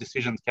political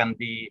decisions can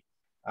be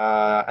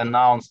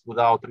announced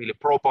without really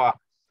proper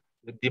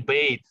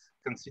debate,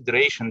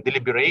 consideration,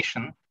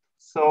 deliberation.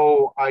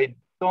 So I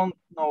don't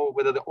know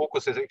whether the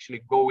AUKUS is actually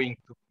going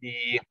to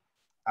be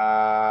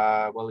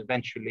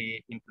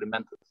eventually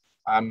implemented.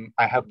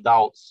 I have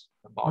doubts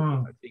about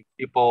it. I think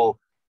people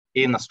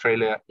in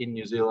Australia, in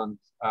New Zealand,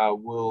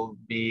 will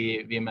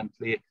be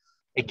vehemently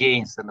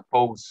against and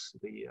oppose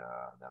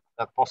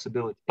that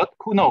possibility. But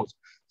who knows?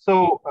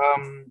 So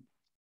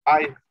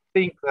I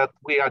think that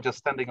we are just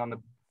standing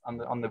on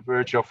the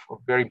verge of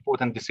very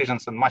important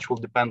decisions, and much will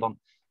depend on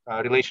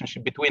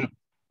relationship between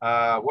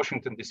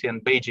Washington DC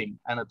and Beijing.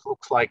 And it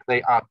looks like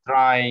they are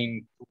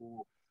trying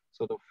to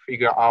sort of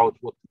figure out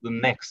what to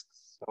do next.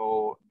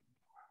 So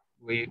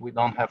we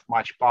don't have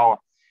much power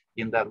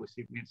in that.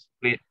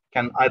 We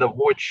can either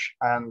watch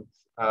and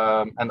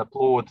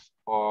applaud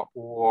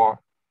or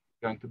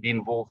going to be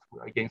involved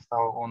against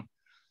our own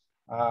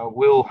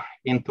will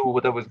into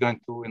whatever is going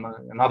to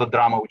another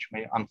drama which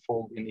may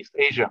unfold in East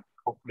Asia.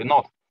 Hopefully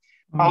not.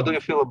 How do you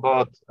feel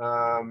about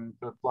to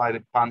apply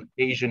the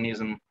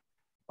Pan-Asianism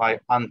by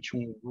An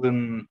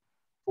Chung-gun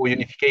for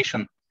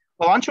unification?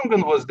 Well, An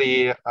Chung-gun was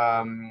the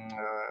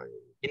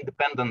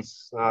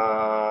independence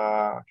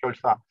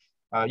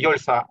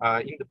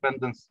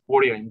independence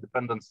warrior,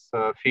 independence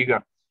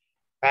figure,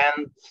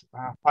 and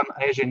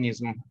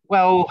Pan-Asianism.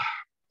 Well,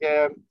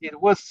 it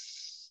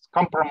was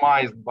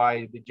compromised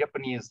by the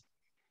Japanese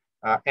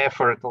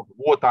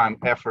wartime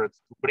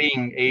efforts to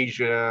bring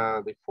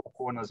Asia, the four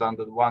corners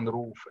under one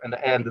roof, and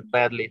ended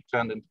badly. It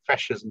turned into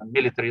fascism and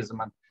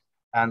militarism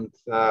and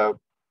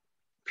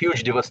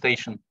huge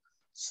devastation.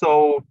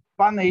 So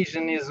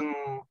Pan-Asianism,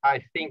 I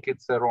think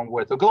it's a wrong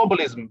word. So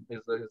globalism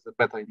is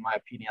better in my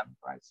opinion,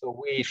 right? So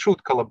we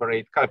should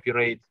collaborate,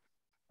 cooperate,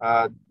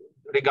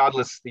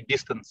 regardless the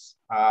distance,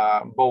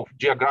 both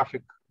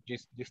geographic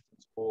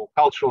distance or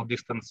cultural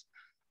distance,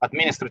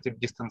 administrative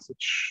distance. It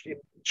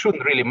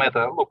shouldn't really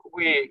matter. Look,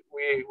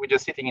 we're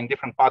just sitting in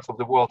different parts of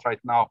the world right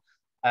now,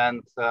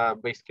 and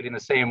basically in the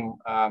same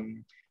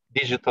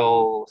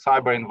digital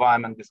cyber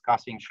environment,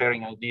 discussing,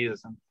 sharing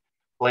ideas and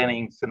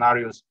planning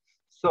scenarios.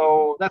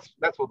 So that's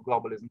what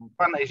globalism.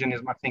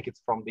 Pan-Asianism, I think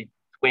it's from the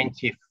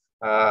 20th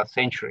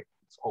century.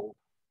 It's old.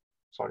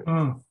 Sorry.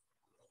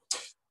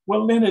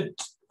 Well,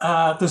 Leonid,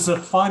 there's a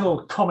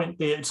final comment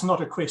there. It's not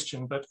a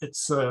question, but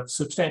it's a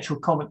substantial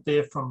comment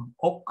there from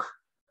OK.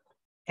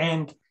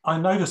 And I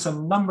notice a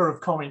number of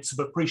comments of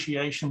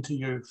appreciation to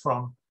you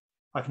from,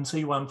 I can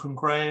see one from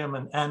Graham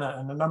and Anna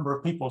and a number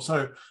of people.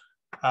 So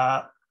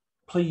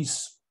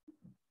please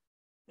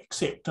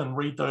accept and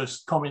read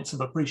those comments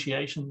of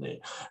appreciation there.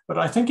 But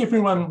I think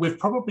everyone, we've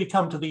probably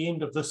come to the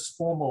end of this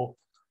formal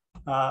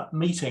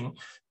meeting.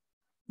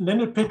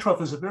 Leonid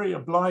Petrov is a very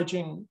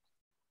obliging,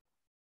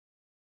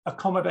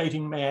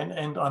 accommodating man,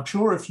 and I'm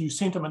sure if you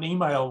sent him an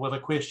email with a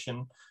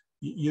question,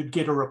 you'd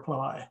get a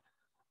reply.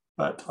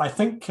 But I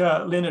think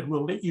Leonid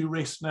will let you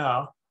rest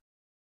now,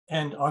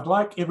 and I'd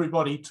like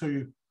everybody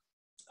to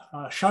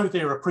show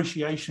their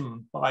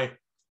appreciation by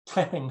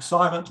clapping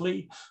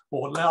silently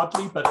or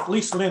loudly, but at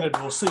least Leonid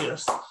will see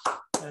us.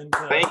 And,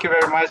 thank you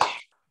very much.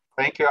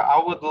 Thank you. I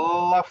would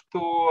love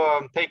to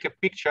take a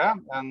picture,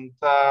 and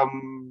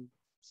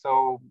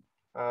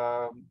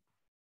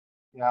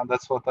yeah,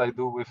 that's what I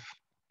do with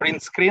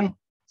print screen.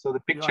 So the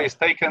picture is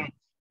taken.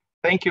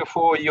 Thank you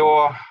for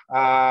your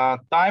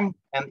time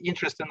and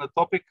interest in the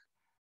topic.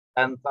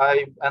 And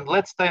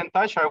let's stay in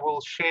touch. I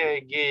will share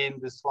again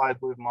this slide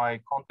with my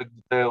contact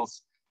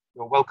details.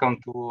 You're welcome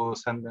to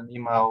send an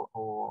email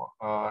or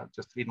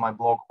just read my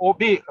blog or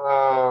be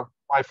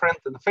my friend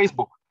in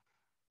Facebook.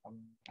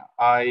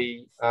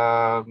 I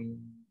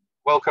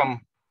welcome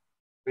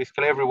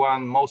basically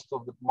everyone. Most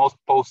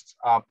posts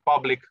are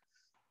public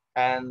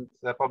and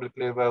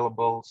publicly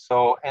available.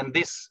 So, and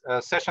this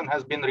session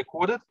has been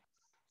recorded.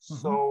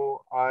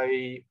 So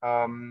I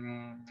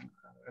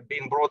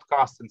been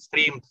broadcast and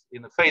streamed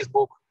in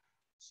Facebook.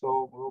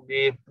 So will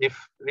be, if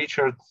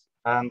Richard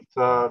and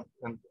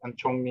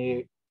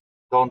Chong-mi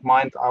don't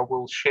mind, I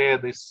will share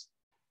this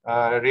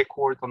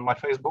record on my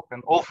Facebook,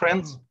 and all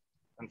friends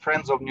and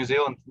friends of New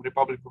Zealand,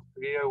 Republic of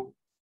Korea,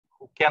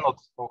 who cannot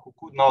or who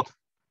could not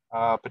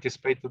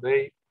participate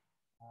today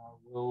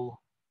will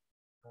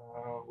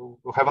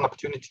have an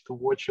opportunity to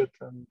watch it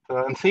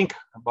and think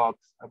about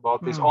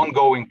this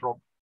ongoing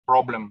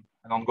problem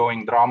and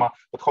ongoing drama.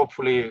 But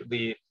hopefully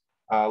the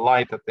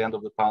light at the end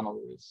of the tunnel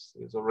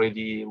is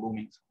already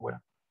looming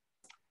somewhere.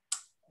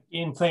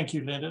 Again, thank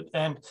you, Leonid,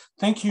 and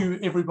thank you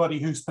everybody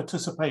who's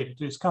participated,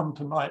 who's come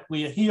tonight.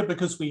 We are here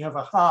because we have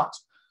a heart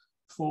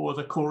for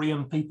the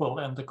Korean people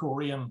and the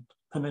Korean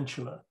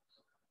peninsula.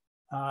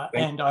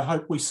 And I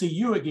hope we see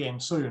you again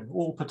soon,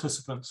 all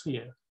participants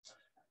here.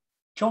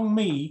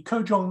 Jong-mi,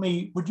 Ko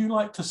Jong-mi, would you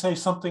like to say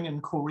something in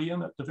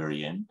Korean at the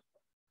very end?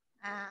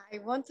 I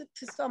wanted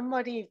to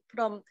summary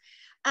from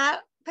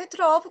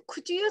Petrov.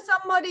 Could you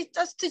summary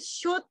just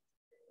short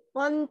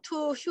 1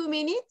 to 2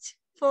 minutes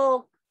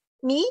for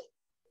me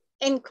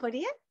in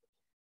Korean?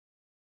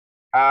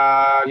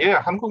 예,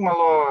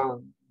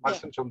 한국말로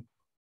말씀 좀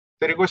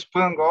드리고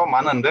싶은 거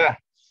많은데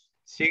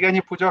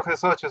시간이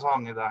부족해서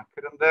죄송합니다.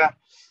 그런데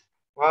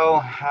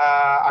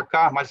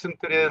아까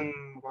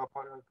말씀드린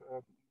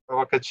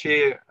것과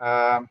같이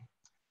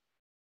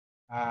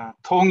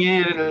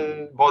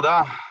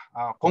통일보다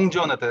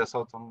공존에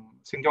대해서 좀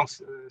신경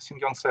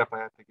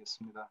써봐야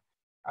되겠습니다.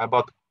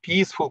 About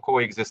peaceful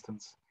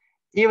coexistence.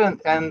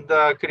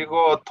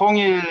 그리고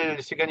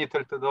통일 시간이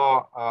될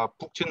때도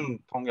북진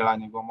통일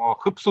아니고 뭐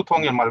흡수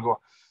통일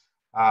말고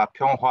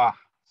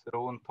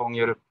평화스러운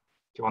통일을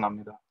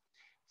기원합니다.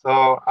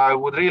 So I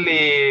would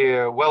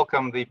really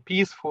welcome the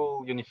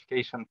peaceful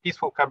unification,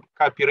 peaceful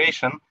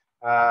cooperation,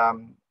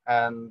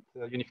 and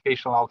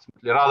unification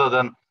ultimately, rather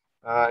than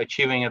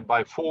achieving it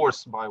by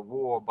force, by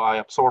war, by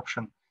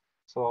absorption.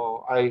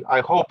 So I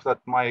hope that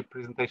my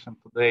presentation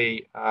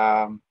today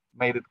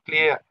made it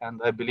clear,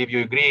 and I believe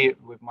you agree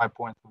with my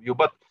point of view.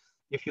 But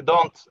if you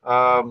don't,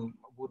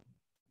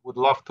 would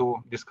love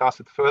to discuss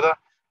it further.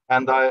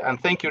 And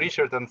thank you,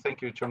 Richard, and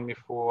thank you, Chong-mi,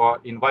 for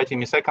inviting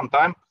me second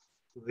time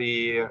to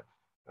the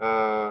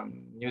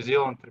New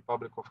Zealand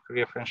Republic of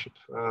Korea Friendship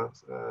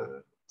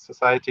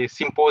Society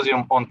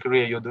Symposium on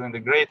Korea. You're doing the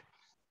great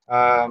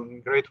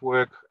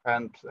work,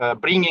 and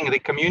bringing the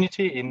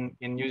community in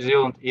New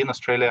Zealand, in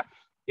Australia,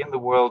 in the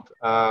world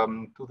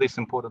to this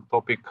important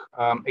topic.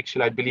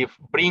 Actually, I believe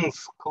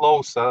brings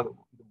closer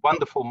the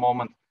wonderful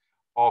moment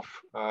of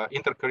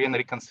inter-Korean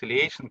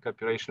reconciliation,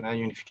 cooperation, and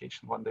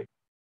unification one day.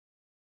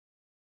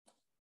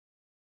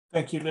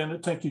 Thank you,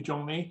 Leonid. Thank you,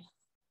 Jong-mi.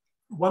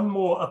 One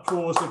more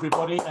applause,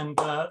 everybody, and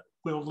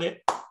we'll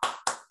let...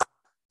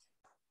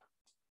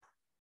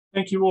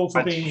 Thank you all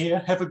for being here.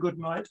 Have a good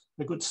night,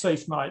 a good,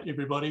 safe night,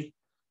 everybody.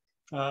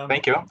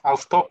 Thank you. I'll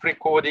stop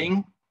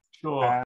recording. Sure.